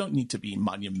 These don't need to be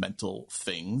monumental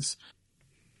things.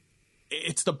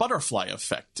 It's the butterfly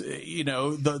effect.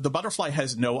 The butterfly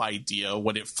has no idea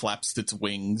when it flaps its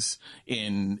wings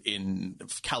in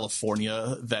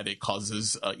California that it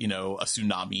causes, a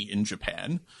tsunami in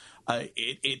Japan.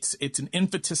 It's an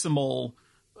infinitesimal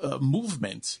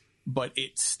movement, but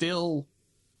it still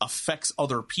affects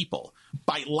other people.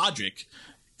 By logic,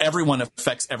 everyone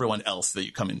affects everyone else that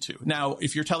you come into. Now,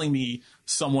 if you're telling me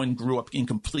someone grew up in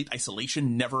complete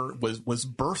isolation, never was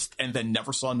birthed, and then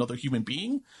never saw another human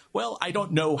being, well, I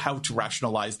don't know how to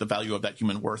rationalize the value of that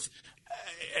human worth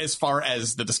as far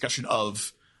as the discussion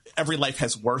of every life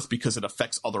has worth because it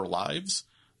affects other lives.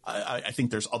 I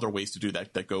think there's other ways to do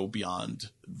that go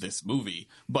beyond this movie.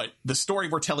 But the story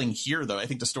we're telling here, though, I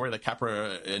think the story that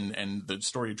Capra and the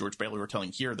story of George Bailey were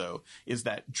telling here, though, is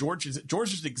that George's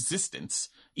existence,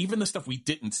 even the stuff we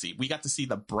didn't see, we got to see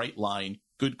the bright line,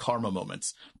 good karma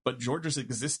moments. But George's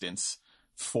existence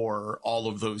for all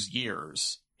of those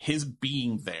years, his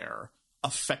being there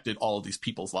affected all of these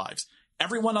people's lives.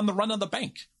 Everyone on the run of the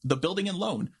bank, the building and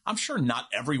loan. I'm sure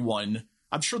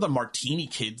the Martini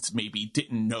kids maybe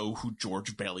didn't know who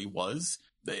George Bailey was,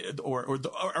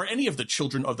 or any of the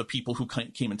children of the people who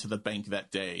came into the bank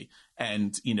that day.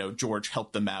 And, George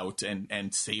helped them out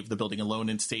and saved the building and loan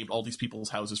and saved all these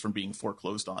people's houses from being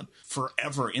foreclosed on,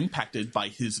 forever impacted by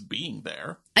his being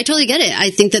there. I totally get it. I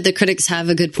think that the critics have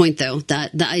a good point, though,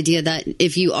 that the idea that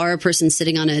if you are a person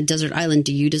sitting on a desert island,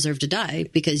 do you deserve to die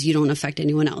because you don't affect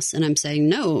anyone else? And I'm saying,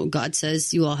 no, God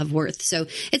says you all have worth. So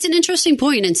it's an interesting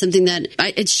point and something that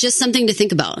it's just something to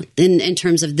think about in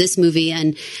terms of this movie.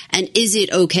 And is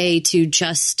it okay to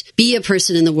just be a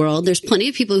person in the world? There's plenty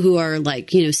of people who are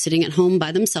sitting at home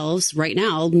by themselves right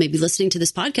now, maybe listening to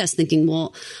this podcast thinking,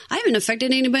 well, I haven't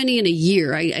affected anybody in a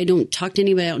year. I don't talk to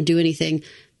anybody. I don't do anything.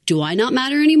 Do I not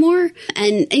matter anymore?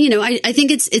 And I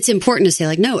think it's important to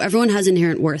say no, everyone has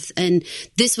inherent worth. And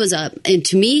this was and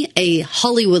to me, a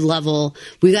Hollywood level,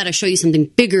 we got to show you something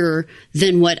bigger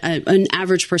than what an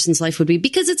average person's life would be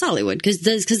because it's Hollywood, because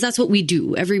that's what we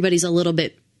do. Everybody's a little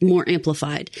bit more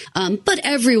amplified. But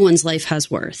everyone's life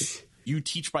has worth. You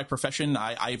teach by profession.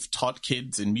 I've taught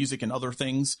kids in music and other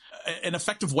things. An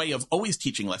effective way of always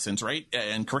teaching lessons, right?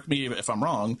 And correct me if I'm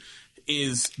wrong,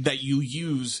 is that you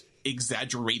use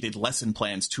exaggerated lesson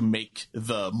plans to make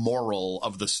the moral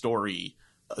of the story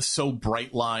so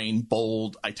bright line,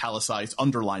 bold, italicized,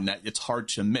 underlined that it's hard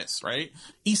to miss, right?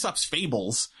 Aesop's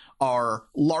fables are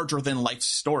larger than life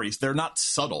stories. They're not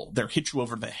subtle. They're hit you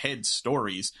over the head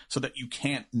stories so that you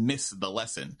can't miss the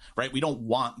lesson, right? We don't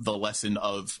want the lesson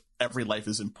of every life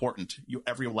is important.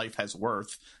 Every life has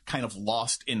worth kind of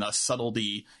lost in a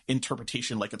subtlety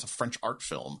interpretation like it's a French art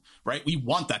film, right? We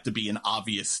want that to be an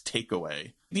obvious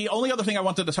takeaway. The only other thing I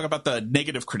wanted to talk about the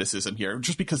negative criticism here,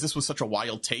 just because this was such a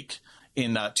wild take.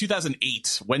 In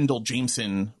 2008, Wendell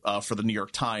Jameson for the New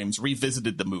York Times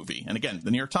revisited the movie. And again,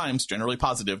 the New York Times, generally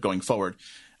positive going forward.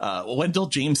 Wendell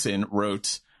Jameson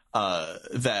wrote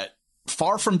that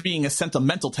far from being a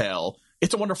sentimental tale,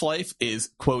 It's a Wonderful Life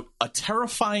is, quote, a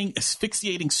terrifying,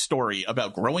 asphyxiating story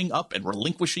about growing up and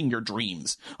relinquishing your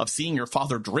dreams, of seeing your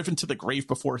father driven to the grave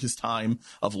before his time,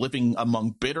 of living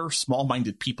among bitter,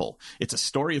 small-minded people. It's a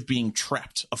story of being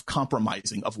trapped, of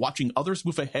compromising, of watching others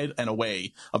move ahead and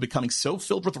away, of becoming so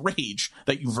filled with rage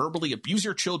that you verbally abuse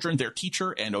your children, their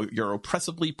teacher, and your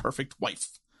oppressively perfect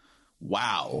wife.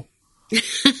 Wow.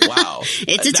 Wow.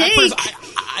 It's a take.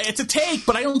 It's a take,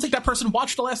 but I don't think that person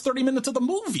watched the last 30 minutes of the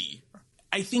movie.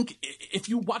 I think if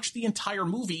you watch the entire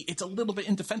movie, it's a little bit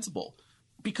indefensible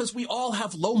because we all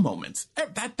have low moments.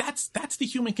 That's the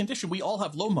human condition. We all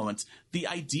have low moments. The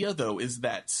idea, though, is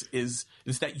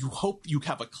that you hope you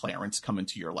have a Clarence come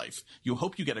into your life. You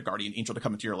hope you get a guardian angel to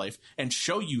come into your life and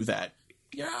show you that,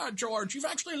 yeah, George, you've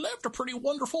actually lived a pretty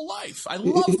wonderful life. I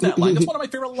love that line. That's one of my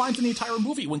favorite lines in the entire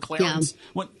movie. When Clarence,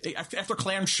 after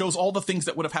Clarence shows all the things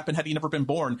that would have happened had he never been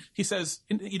born, he says,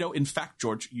 in fact,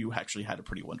 George, you actually had a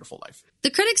pretty wonderful life. The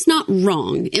critic's not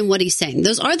wrong in what he's saying.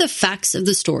 Those are the facts of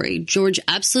the story. George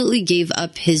absolutely gave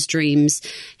up his dreams,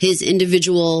 his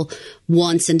individual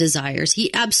wants and desires.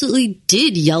 He absolutely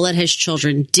did yell at his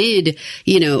children, did,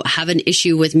 have an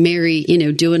issue with Mary,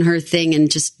 doing her thing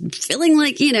and just feeling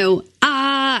like,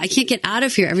 I can't get out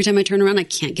of here. Every time I turn around, I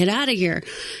can't get out of here.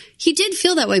 He did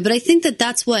feel that way, but I think that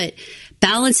that's what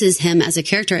balances him as a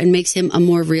character and makes him a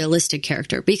more realistic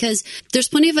character, because there's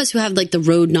plenty of us who have the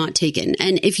road not taken.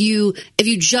 And if you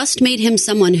just made him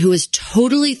someone who is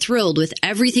totally thrilled with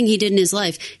everything he did in his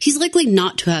life, he's likely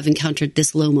not to have encountered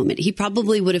this low moment. He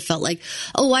probably would have felt like,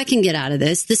 oh, I can get out of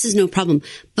this. This is no problem.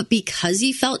 But because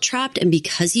he felt trapped and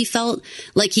because he felt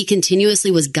like he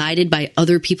continuously was guided by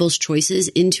other people's choices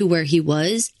into where he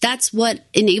was, that's what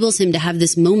enables him to have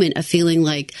this moment of feeling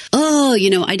like, oh,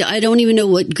 I don't even know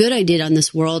what good I did on on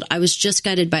this world. I was just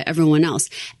guided by everyone else.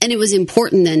 And it was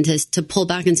important then to pull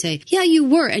back and say, yeah, you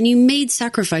were, and you made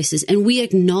sacrifices. And we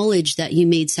acknowledge that you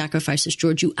made sacrifices,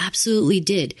 George. You absolutely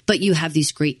did. But you have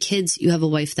these great kids. You have a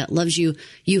wife that loves you.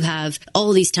 You have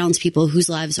all these townspeople whose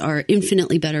lives are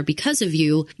infinitely better because of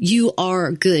you. You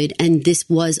are good. And this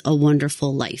was a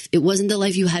wonderful life. It wasn't the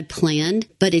life you had planned,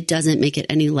 but it doesn't make it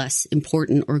any less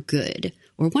important or good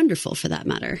or wonderful for that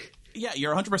matter. Yeah,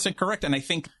 you're 100% correct. And I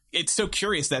think it's so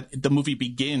curious that the movie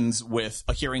begins with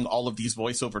hearing all of these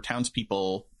voiceover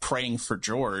townspeople praying for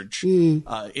George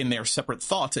in their separate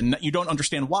thoughts. And you don't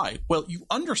understand why. Well, you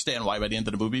understand why by the end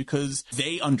of the movie because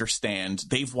they understand.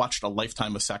 They've watched a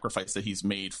lifetime of sacrifice that he's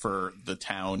made for the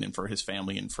town and for his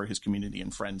family and for his community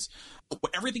and friends.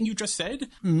 Everything you just said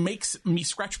makes me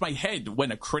scratch my head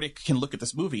when a critic can look at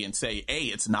this movie and say, A,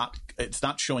 it's not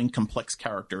showing complex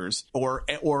characters or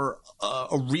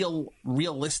a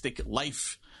realistic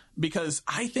life. Because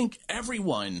I think every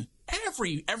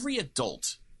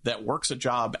adult that works a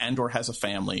job and or has a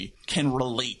family can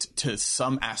relate to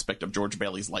some aspect of George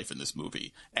Bailey's life in this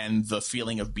movie and the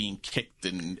feeling of being kicked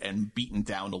and beaten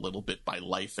down a little bit by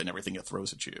life and everything it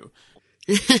throws at you.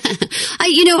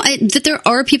 That there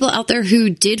are people out there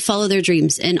who did follow their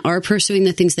dreams and are pursuing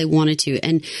the things they wanted to.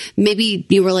 And maybe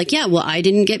you were like, yeah, well, I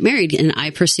didn't get married and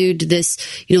I pursued this,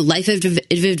 life of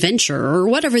adventure or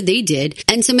whatever they did.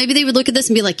 And so maybe they would look at this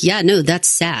and be like, yeah, no, that's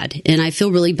sad. And I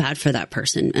feel really bad for that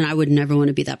person. And I would never want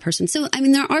to be that person. So,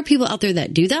 there are people out there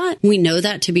that do that. We know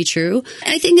that to be true.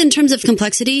 I think in terms of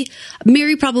complexity,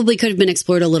 Mary probably could have been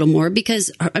explored a little more because,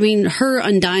 her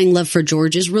undying love for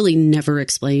George is really never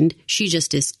explained. She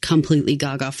just is completely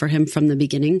gaga for him from the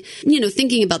beginning.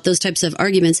 Thinking about those types of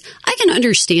arguments, I can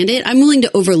understand it. I'm willing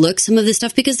to overlook some of this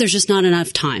stuff because there's just not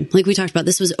enough time. Like we talked about,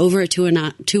 this was over a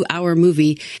 2-hour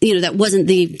movie. That wasn't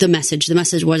the message. The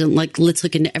message wasn't like, let's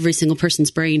look into every single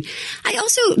person's brain. I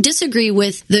also disagree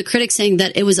with the critics saying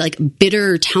that it was like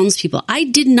bitter townspeople. I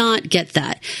did not get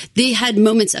that. They had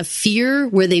moments of fear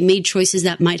where they made choices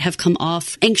that might have come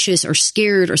off anxious or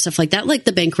scared or stuff like that, like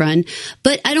the bank run.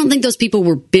 But I don't think those people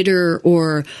were bitter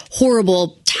or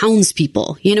horrible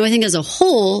townspeople. I think as a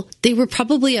whole, they were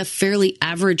probably a fairly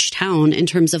average town in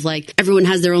terms of like everyone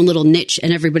has their own little niche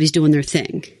and everybody's doing their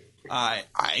thing.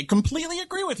 I completely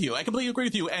agree with you.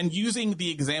 And using the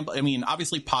example,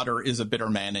 obviously Potter is a bitter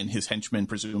man and his henchmen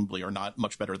presumably are not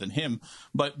much better than him.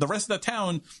 But the rest of the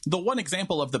town, the one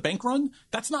example of the bank run,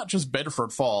 that's not just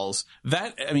Bedford Falls.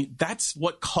 That's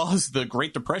what caused the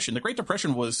Great Depression. The Great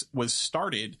Depression was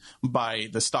started by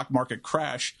the stock market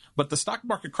crash, but the stock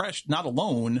market crash, not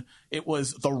alone, it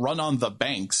was the run on the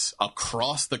banks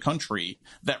across the country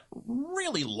that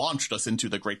really launched us into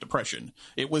the Great Depression.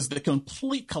 It was the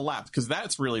complete collapse, because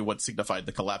that's really what signified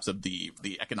the collapse of the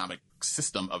economic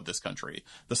system of this country.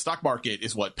 The stock market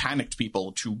is what panicked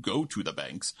people to go to the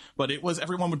banks, but it was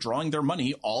everyone withdrawing their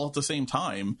money all at the same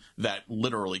time that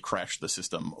literally crashed the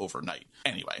system overnight.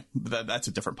 Anyway, that's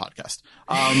a different podcast.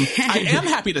 I am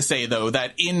happy to say, though,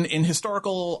 that in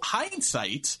historical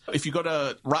hindsight, if you go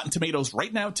to Rotten Tomatoes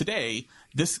right now today,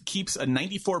 this keeps a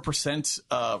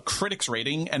 94% critics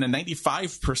rating and a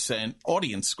 95%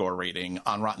 audience score rating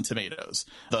on Rotten Tomatoes.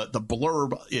 The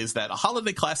blurb is that a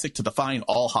holiday classic to define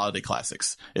all holiday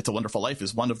classics. It's a Wonderful Life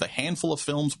is one of the handful of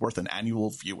films worth an annual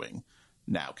viewing.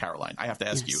 Now, Caroline, I have to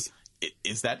ask you,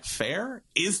 is that fair?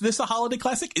 Is this a holiday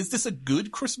classic? Is this a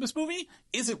good Christmas movie?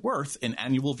 Is it worth an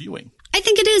annual viewing? I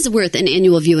think it is worth an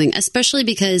annual viewing, especially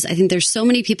because I think there's so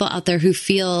many people out there who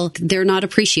feel they're not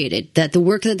appreciated, that the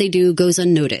work that they do goes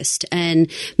unnoticed. And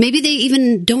maybe they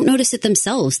even don't notice it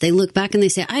themselves. They look back and they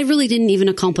say, I really didn't even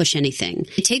accomplish anything.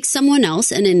 It takes someone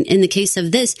else. And in the case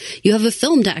of this, you have a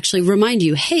film to actually remind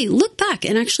you, hey, look back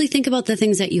and actually think about the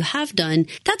things that you have done.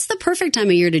 That's the perfect time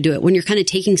of year to do it, when you're kind of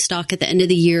taking stock at the end of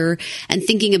the year and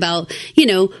thinking about,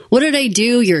 what did I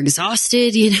do? You're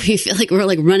exhausted. You feel like we're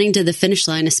like running to the finish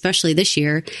line, especially this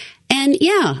year. And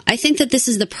yeah, I think that this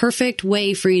is the perfect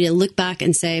way for you to look back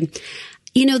and say,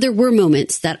 there were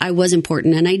moments that I was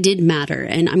important and I did matter,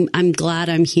 and I'm glad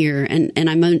I'm here and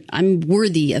I'm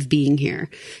worthy of being here.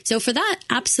 So for that,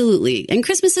 absolutely. And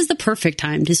Christmas is the perfect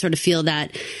time to sort of feel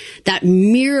that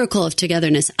miracle of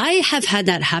togetherness. I have had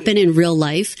that happen in real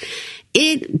life.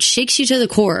 It shakes you to the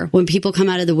core when people come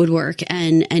out of the woodwork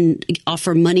and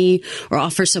offer money or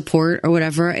offer support or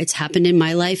whatever. It's happened in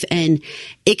my life, and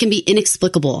it can be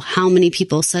inexplicable how many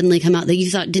people suddenly come out that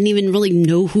you thought didn't even really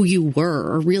know who you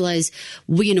were or realize,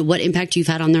 what impact you've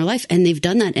had on their life. And they've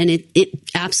done that. And it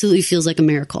absolutely feels like a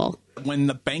miracle. When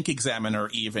the bank examiner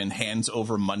even hands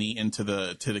over money into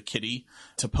the kitty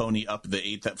to pony up the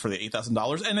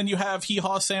 $8,000, and then you have Hee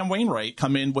Haw Sam Wainwright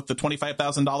come in with the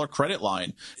 $25,000 credit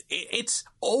line. It's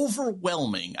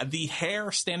overwhelming. The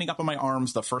hair standing up on my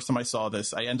arms the first time I saw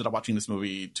this. I ended up watching this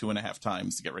movie 2.5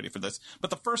 times to get ready for this, but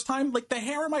the first time, like, the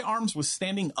hair on my arms was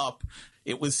standing up.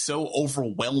 It was so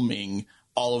overwhelming.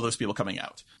 All of those people coming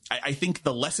out. I think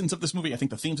the lessons of this movie, I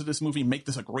think the themes of this movie make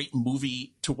this a great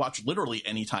movie to watch literally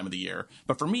any time of the year.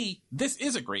 But for me, this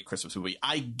is a great Christmas movie.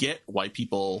 I get why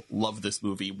people love this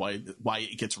movie, why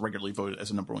it gets regularly voted as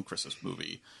a #1 Christmas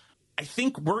movie. I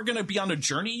think we're going to be on a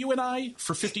journey, you and I,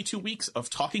 for 52 weeks of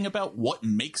talking about what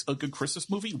makes a good Christmas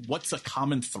movie. What's a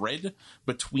common thread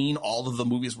between all of the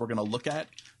movies we're going to look at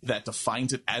that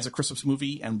defines it as a Christmas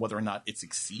movie and whether or not it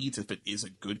succeeds, if it is a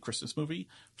good Christmas movie.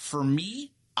 For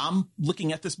me, I'm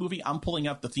looking at this movie, I'm pulling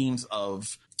out the themes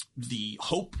of the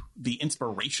hope, the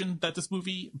inspiration that this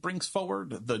movie brings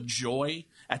forward, the joy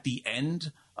at the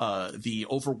end, the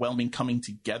overwhelming coming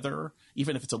together,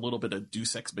 even if it's a little bit of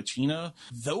Deus Ex Machina.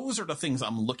 Those are the things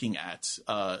I'm looking at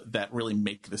that really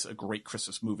make this a great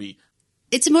Christmas movie.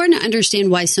 It's important to understand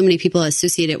why so many people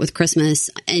associate it with Christmas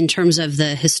in terms of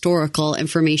the historical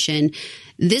information.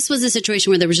 This was a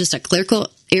situation where there was just a clerical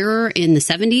error in the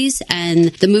 70s, and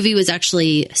the movie was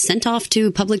actually sent off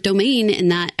to public domain in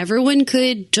that everyone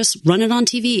could just run it on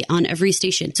TV on every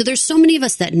station. So there's so many of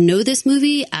us that know this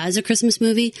movie as a Christmas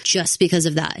movie just because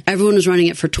of that. Everyone was running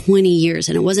it for 20 years,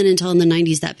 and it wasn't until in the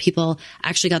 90s that people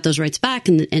actually got those rights back,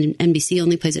 and NBC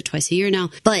only plays it twice a year now.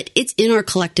 But it's in our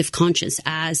collective conscience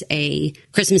as a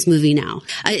Christmas movie now.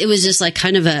 It was just like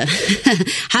kind of a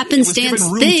happenstance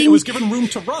thing. It was given room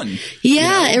to run.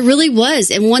 Yeah, it really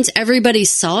was. And once everybody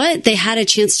saw it, they had a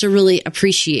chance to really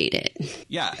appreciate it.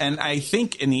 Yeah, and I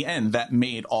think in the end that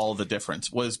made all the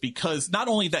difference, was because not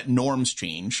only that norms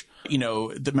change,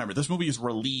 remember, this movie is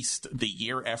released the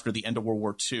year after the end of World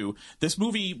War II. This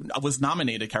movie was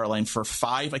nominated, Caroline, for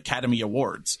 5 Academy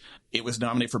Awards. It was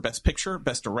nominated for Best Picture,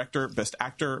 Best Director, Best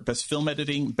Actor, Best Film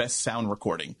Editing, Best Sound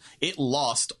Recording. It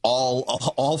lost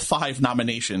all 5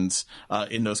 nominations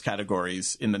in those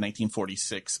categories in the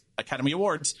 1946 Academy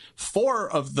Awards.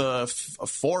 4 of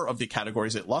the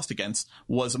categories it lost against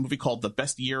was a movie called The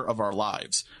Best Year of Our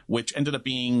Lives, which ended up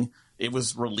being... It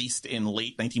was released in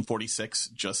late 1946,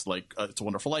 just like It's a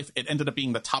Wonderful Life. It ended up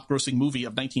being the top-grossing movie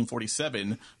of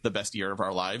 1947, The Best Year of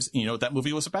Our Lives. And you know what that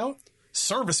movie was about?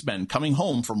 Servicemen coming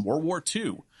home from World War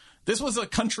II. This was a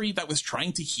country that was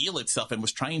trying to heal itself and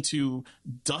was trying to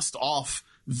dust off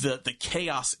the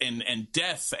chaos and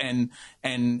death and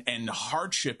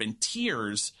hardship and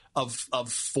tears of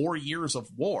 4 years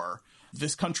of war.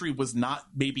 This country was not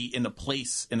maybe in a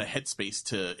headspace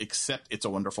to accept It's a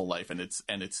Wonderful Life and its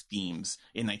themes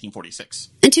in 1946.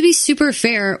 And to be super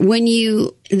fair,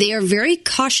 they are very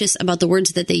cautious about the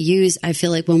words that they use. I feel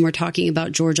like when we're talking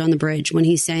about George on the bridge, when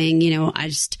he's saying, I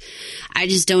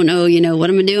just don't know, what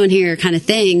I'm doing here kind of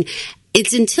thing.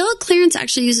 It's until Clarence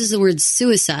actually uses the word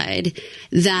suicide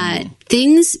that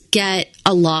things get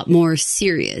a lot more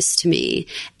serious to me.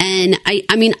 And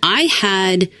I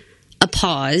had a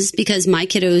pause because my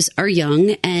kiddos are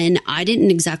young and I didn't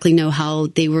exactly know how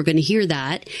they were going to hear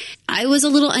that. I was a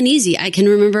little uneasy. I can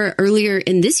remember earlier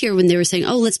in this year when they were saying,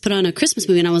 let's put on a Christmas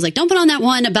movie. And I was like, don't put on that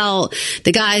one about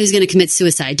the guy who's going to commit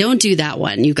suicide. Don't do that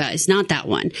one, you guys, not that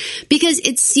one. Because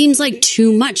it seems like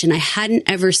too much. And I hadn't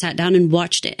ever sat down and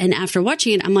watched it. And after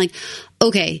watching it, I'm like,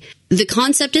 okay, the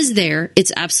concept is there.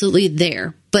 It's absolutely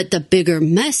there. But the bigger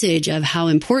message of how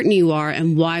important you are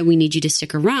and why we need you to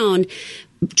stick around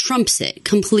trumps it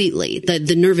completely.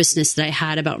 The nervousness that I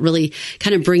had about really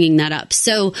kind of bringing that up.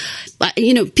 So,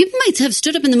 people might have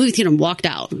stood up in the movie theater and walked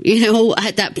out,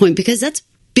 at that point, because that's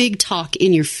big talk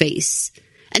in your face.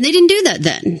 And they didn't do that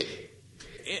then.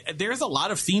 There's a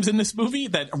lot of themes in this movie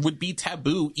that would be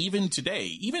taboo even today,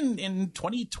 even in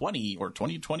 2020 or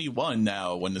 2021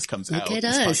 now when this comes out. Look at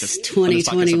us,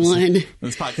 2021.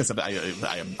 This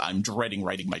podcast, I'm dreading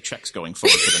writing my checks going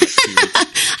forward for the next 2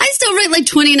 weeks. I still write like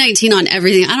 2019 on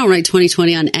everything. I don't write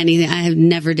 2020 on anything. I have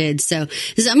never did. So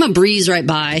I'm a breeze right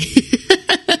by.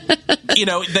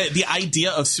 The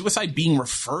idea of suicide being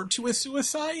referred to as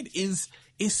suicide is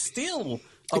still...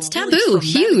 It's taboo,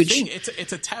 huge. Thing.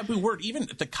 It's a taboo word. Even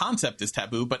the concept is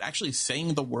taboo, but actually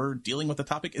saying the word, dealing with the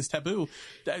topic is taboo.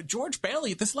 George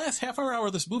Bailey, this last half hour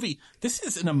of this movie, this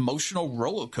is an emotional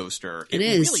roller coaster. It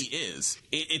really is.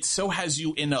 It so has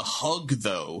you in a hug,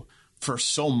 though, for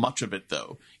so much of it,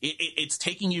 though. It's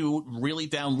taking you really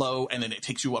down low, and then it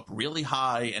takes you up really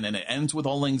high, and then it ends with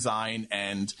Auld Lang Syne,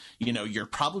 and, you're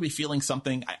probably feeling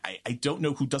something. I don't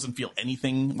know who doesn't feel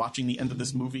anything watching the end of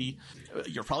this movie.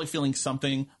 You're probably feeling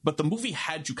something, but the movie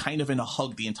had you kind of in a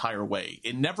hug the entire way.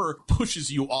 It never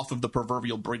pushes you off of the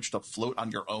proverbial bridge to float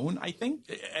on your own, I think.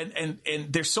 And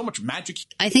there's so much magic.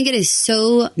 I think it is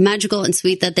so magical and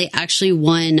sweet that they actually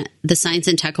won the Science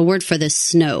and Tech Award for the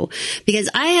snow. Because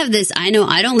I know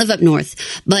I don't live up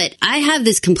north, but I have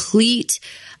this complete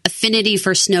affinity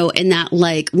for snow in that,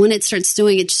 like, when it starts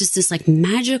snowing, it's just this like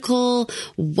magical,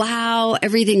 wow,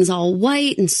 everything's all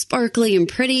white and sparkly and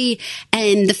pretty.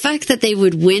 And the fact that they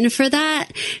would win for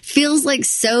that feels like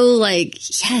so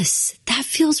like, yes, that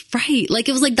feels right. Like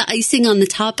it was like the icing on the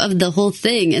top of the whole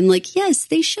thing. And like, yes,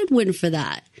 they should win for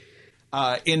that.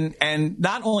 And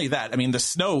not only that, I mean, the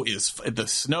snow is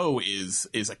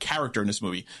a character in this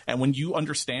movie. And when you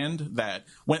understand that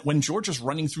when George is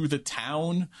running through the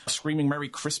town screaming Merry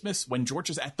Christmas, when George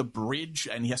is at the bridge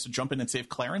and he has to jump in and save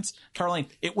Clarence, Caroline,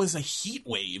 it was a heat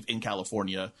wave in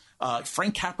California.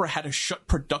 Frank Capra had to shut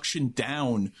production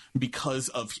down because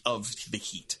of the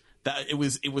heat. That it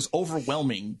was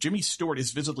overwhelming. Jimmy Stewart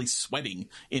is visibly sweating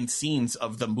in scenes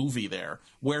of the movie there,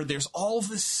 where there's all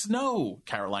this snow,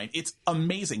 Caroline. It's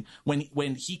amazing.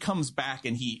 When he comes back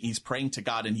and he's praying to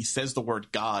God and he says the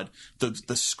word God,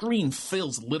 the screen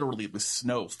fills literally with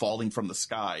snow falling from the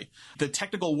sky. The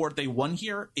technical award they won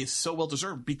here is so well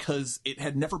deserved because it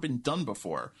had never been done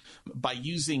before. By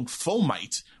using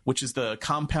foamite, which is the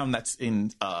compound that's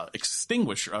in fire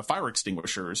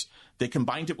extinguishers, they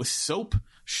combined it with soap,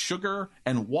 sugar,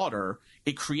 and water.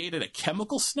 It created a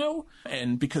chemical snow.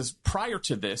 And because prior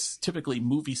to this, typically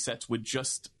movie sets would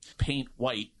just paint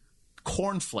white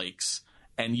cornflakes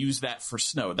and use that for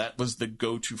snow. That was the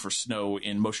go-to for snow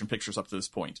in motion pictures up to this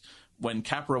point. When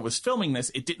Capra was filming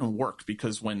this, it didn't work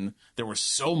because when there was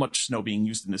so much snow being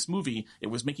used in this movie, it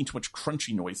was making too much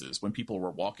crunchy noises when people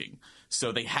were walking.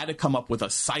 So they had to come up with a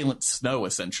silent snow,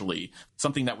 essentially,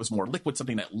 something that was more liquid,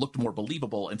 something that looked more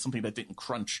believable, and something that didn't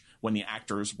crunch when the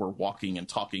actors were walking and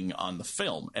talking on the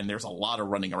film. And there's a lot of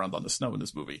running around on the snow in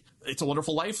this movie. It's a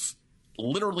Wonderful Life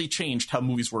literally changed how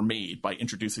movies were made by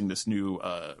introducing this new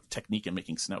technique in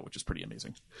making snow, which is pretty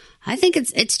amazing. I think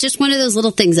it's just one of those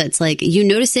little things that's like you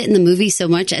notice it in the movie so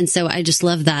much, and so I just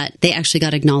love that they actually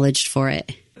got acknowledged for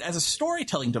it. As a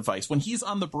storytelling device, when he's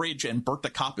on the bridge and Bert the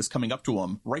cop is coming up to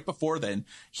him, right before then,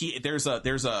 there's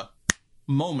a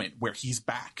moment where he's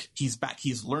back. He's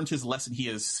learned his lesson. He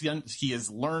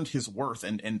has learned his worth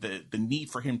and the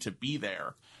need for him to be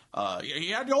there.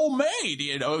 He had the old maid, he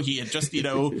had just,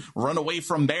 run away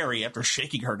from Mary after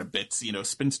shaking her to bits,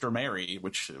 Spinster Mary,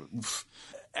 which,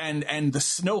 and the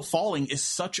snow falling is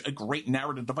such a great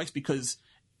narrative device because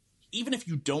even if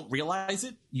you don't realize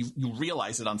it, you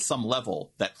realize it on some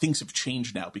level that things have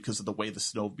changed now because of the way the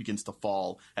snow begins to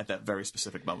fall at that very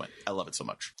specific moment. I love it so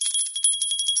much.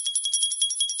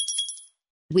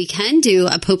 We can do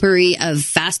a potpourri of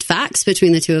fast facts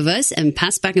between the two of us and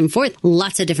pass back and forth.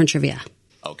 Lots of different trivia.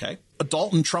 Okay.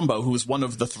 Dalton Trumbo, who was one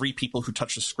of the three people who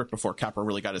touched the script before Capra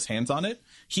really got his hands on it,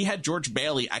 he had George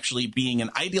Bailey actually being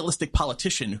an idealistic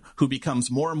politician who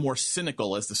becomes more and more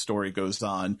cynical as the story goes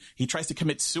on. He tries to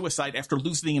commit suicide after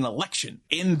losing an election.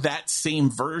 In that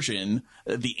same version,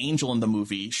 the angel in the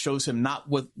movie shows him not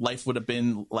what life would have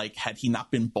been like had he not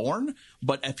been born,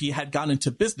 but if he had gone into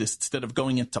business instead of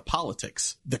going into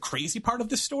politics. The crazy part of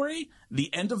this story,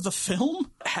 the end of the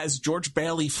film has George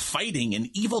Bailey fighting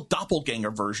an evil doppelganger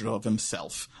version of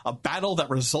himself, a battle that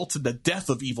results in the death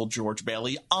of evil George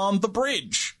Bailey on the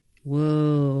bridge.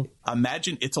 Whoa.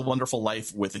 Imagine It's a Wonderful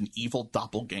Life with an evil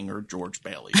doppelganger George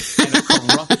Bailey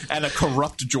and a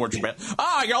corrupt George Bailey.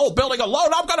 You're all building a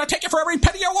loan. I'm going to take you for every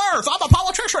penny you're worth. I'm a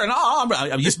politician. I'm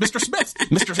Mr.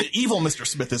 Smith. Evil Mr.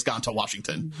 Smith has gone to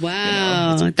Washington.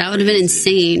 Wow. That would have been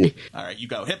insane. All right, you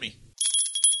go. Hit me.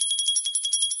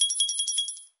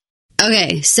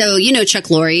 Okay, so Chuck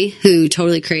Lorre, who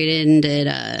totally created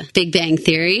Big Bang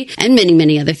Theory and many,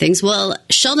 many other things. Well,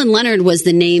 Sheldon Leonard was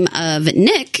the name of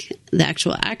Nick. The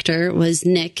actual actor was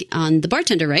Nick on The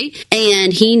Bartender, right?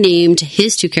 And he named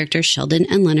his two characters, Sheldon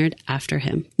and Leonard, after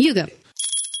him. You go.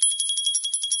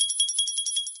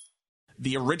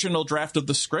 The original draft of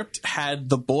the script had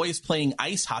the boys playing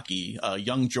ice hockey,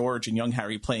 young George and young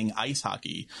Harry playing ice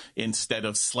hockey instead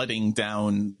of sledding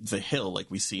down the hill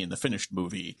like we see in the finished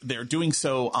movie. They're doing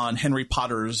so on Henry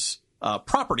Potter's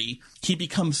property. He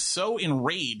becomes so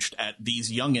enraged at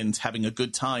these youngins having a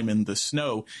good time in the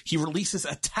snow, he releases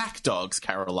attack dogs,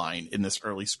 Caroline, in this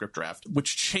early script draft,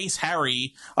 which chase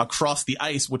Harry across the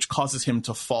ice, which causes him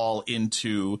to fall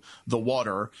into the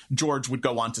water. George would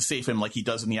go on to save him like he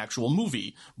does in the actual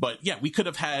movie. But yeah, we could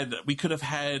have had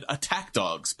attack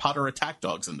dogs, Potter attack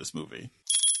dogs in this movie.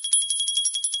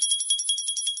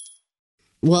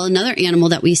 Well, another animal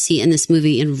that we see in this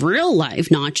movie in real life,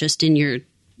 not just in your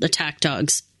Attack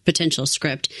Dogs potential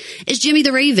script, is Jimmy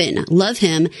the Raven. Love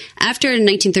him. After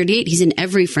 1938, he's in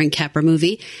every Frank Capra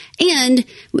movie. And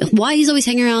why he's always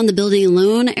hanging around the building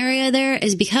alone area there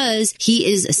is because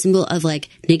he is a symbol of like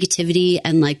negativity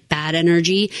and like bad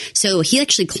energy. So he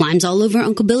actually climbs all over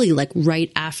Uncle Billy, like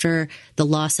right after the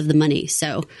loss of the money.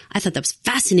 So I thought that was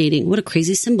fascinating. What a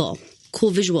crazy symbol. Cool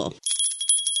visual.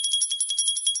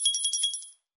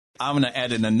 I'm going to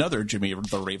add in another Jimmy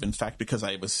the Raven fact because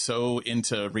I was so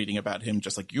into reading about him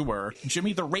just like you were.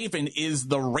 Jimmy the Raven is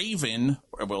the raven.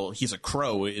 Well, he's a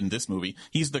crow in this movie.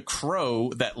 He's the crow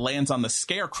that lands on the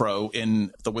scarecrow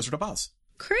in The Wizard of Oz.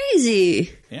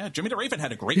 Crazy. Yeah, Jimmy the Raven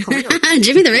had a great career.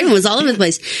 Jimmy the Raven was all over the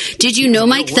place. Did you know,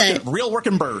 Mike, that... Real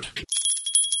working bird.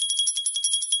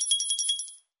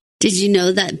 Did you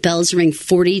know that bells ring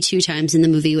 42 times in the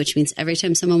movie, which means every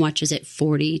time someone watches it,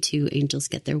 42 angels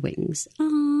get their wings.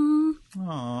 Aww.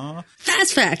 Aww.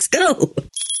 Fast facts, go!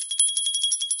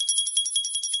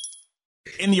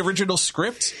 In the original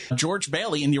script, George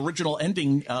Bailey, in the original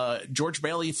ending, George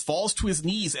Bailey falls to his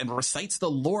knees and recites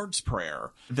the Lord's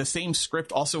Prayer. The same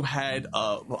script also had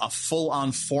a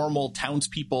full-on formal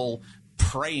townspeople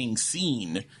praying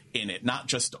scene in it, not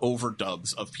just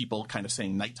overdubs of people kind of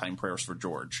saying nighttime prayers for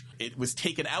George. It was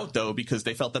taken out, though, because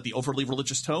they felt that the overly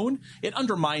religious tone, it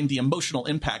undermined the emotional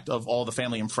impact of all the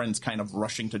family and friends kind of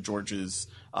rushing to George's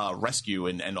rescue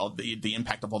and all the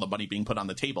impact of all the money being put on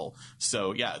the table.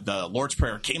 So, yeah, the Lord's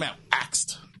Prayer came out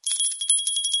axed.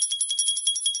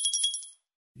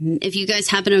 If you guys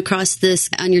happen across this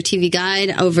on your TV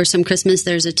guide over some Christmas,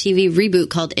 there's a TV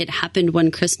reboot called It Happened One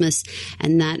Christmas,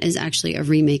 and that is actually a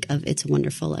remake of It's a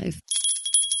Wonderful Life.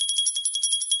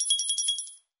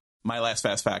 My last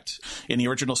fast fact. In the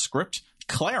original script,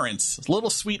 Clarence, little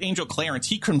sweet angel Clarence,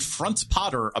 he confronts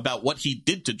Potter about what he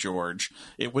did to George.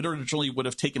 It would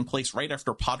have taken place right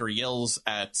after Potter yells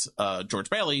at George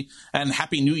Bailey, and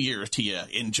Happy New Year to you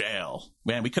in jail.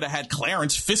 Man, we could have had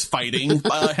Clarence fist fighting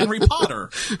Henry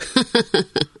Potter.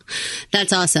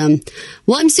 That's awesome.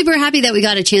 Well, I'm super happy that we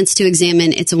got a chance to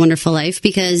examine It's a Wonderful Life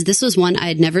because this was one I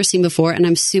had never seen before, and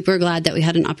I'm super glad that we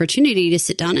had an opportunity to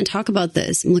sit down and talk about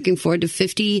this. I'm looking forward to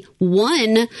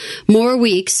 51 more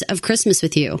weeks of Christmas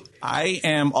with you. I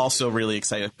am also really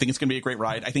excited. I think it's going to be a great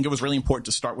ride. I think it was really important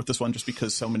to start with this one just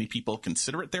because so many people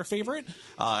consider it their favorite.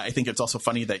 I think it's also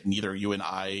funny that neither you and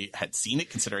I had seen it,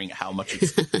 considering how much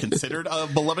it's considered a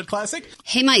beloved classic.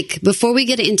 Hey, Mike, before we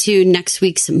get into next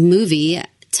week's movie,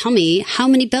 tell me, how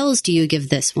many bells do you give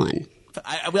this one?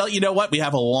 Well, you know what? We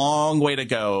have a long way to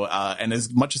go, and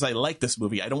as much as I like this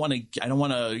movie, I don't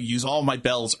want to use all my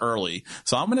bells early.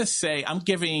 So I'm going to say I'm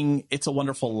giving It's a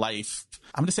Wonderful Life.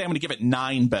 I'm going to say I'm going to give it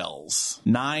 9 bells,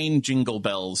 9 jingle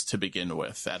bells to begin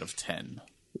with out of 10.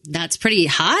 That's pretty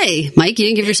high, Mike. You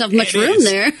didn't give yourself much room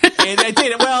there. I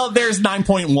did. Well, there's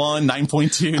 9.1,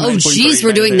 9.2. Oh, geez,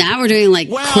 we're doing that. We're doing like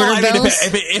quarter bells.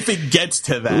 If it gets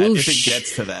to that, Oosh. If it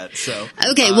gets to that. So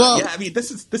okay, well, yeah. I mean,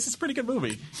 this is a pretty good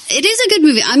movie. It is a good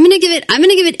movie. I'm gonna give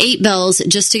it 8 bells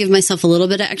just to give myself a little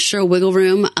bit of extra wiggle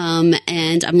room.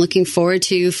 And I'm looking forward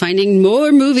to finding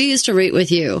more movies to rate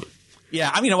with you. Yeah,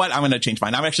 I mean, you know what? I'm going to change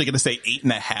mine. I'm actually going to say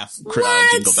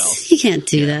 8.5 jingle bells. You can't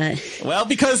do that. Well,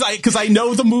 because I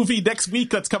know the movie next week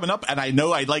that's coming up, and I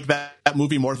know I like that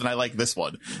movie more than I like this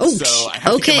one. Oh, so I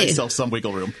have to give myself some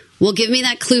wiggle room. Well, give me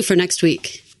that clue for next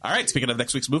week. All right, speaking of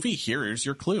next week's movie, here is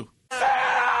your clue.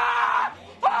 Ah!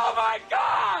 Oh, my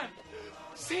God!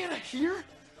 Santa here?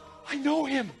 I know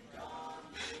him.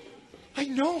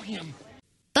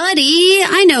 Buddy,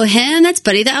 I know him. That's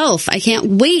Buddy the Elf. I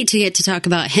can't wait to get to talk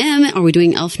about him. Are we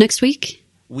doing Elf next week?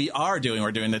 We're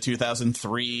doing the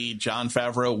 2003 Jon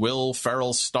Favreau, Will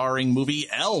Ferrell starring movie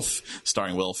Elf,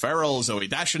 starring Will Ferrell, Zooey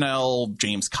Deschanel,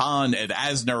 James Caan, Ed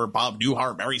Asner, Bob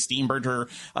Newhart, Mary Steenburgen.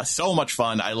 So much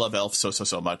fun. I love Elf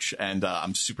so much, and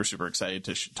I'm super excited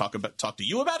to talk to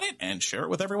you about it and share it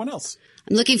with everyone else.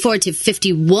 I'm looking forward to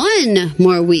 51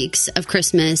 more weeks of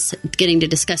Christmas, getting to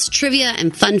discuss trivia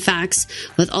and fun facts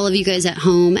with all of you guys at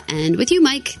home and with you,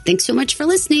 Mike. Thanks so much for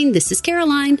listening. This is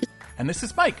Caroline. And this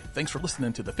is Mike. Thanks for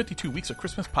listening to the 52 Weeks of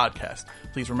Christmas podcast.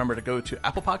 Please remember to go to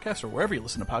Apple Podcasts or wherever you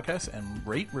listen to podcasts and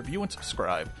rate, review, and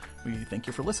subscribe. We thank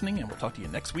you for listening, and we'll talk to you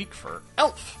next week for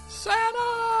Elf.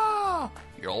 Santa!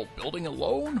 You're all building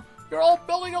alone? You're all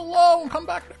building alone! Come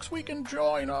back next week and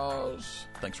join us.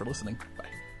 Thanks for listening. Bye.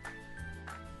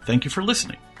 Thank you for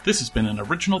listening. This has been an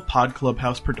original Pod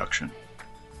Clubhouse production.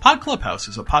 Pod Clubhouse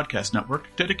is a podcast network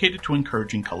dedicated to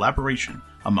encouraging collaboration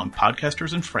among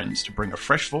podcasters and friends to bring a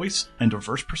fresh voice and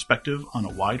diverse perspective on a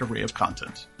wide array of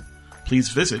content. Please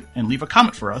visit and leave a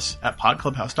comment for us at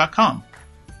podclubhouse.com.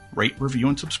 rate, review,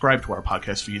 and subscribe to our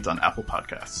podcast feeds on Apple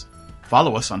Podcasts.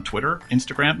 Follow us on Twitter,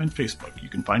 Instagram, and Facebook. You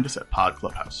can find us at Pod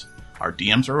Clubhouse. Our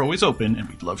DMs are always open, and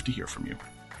we'd love to hear from you.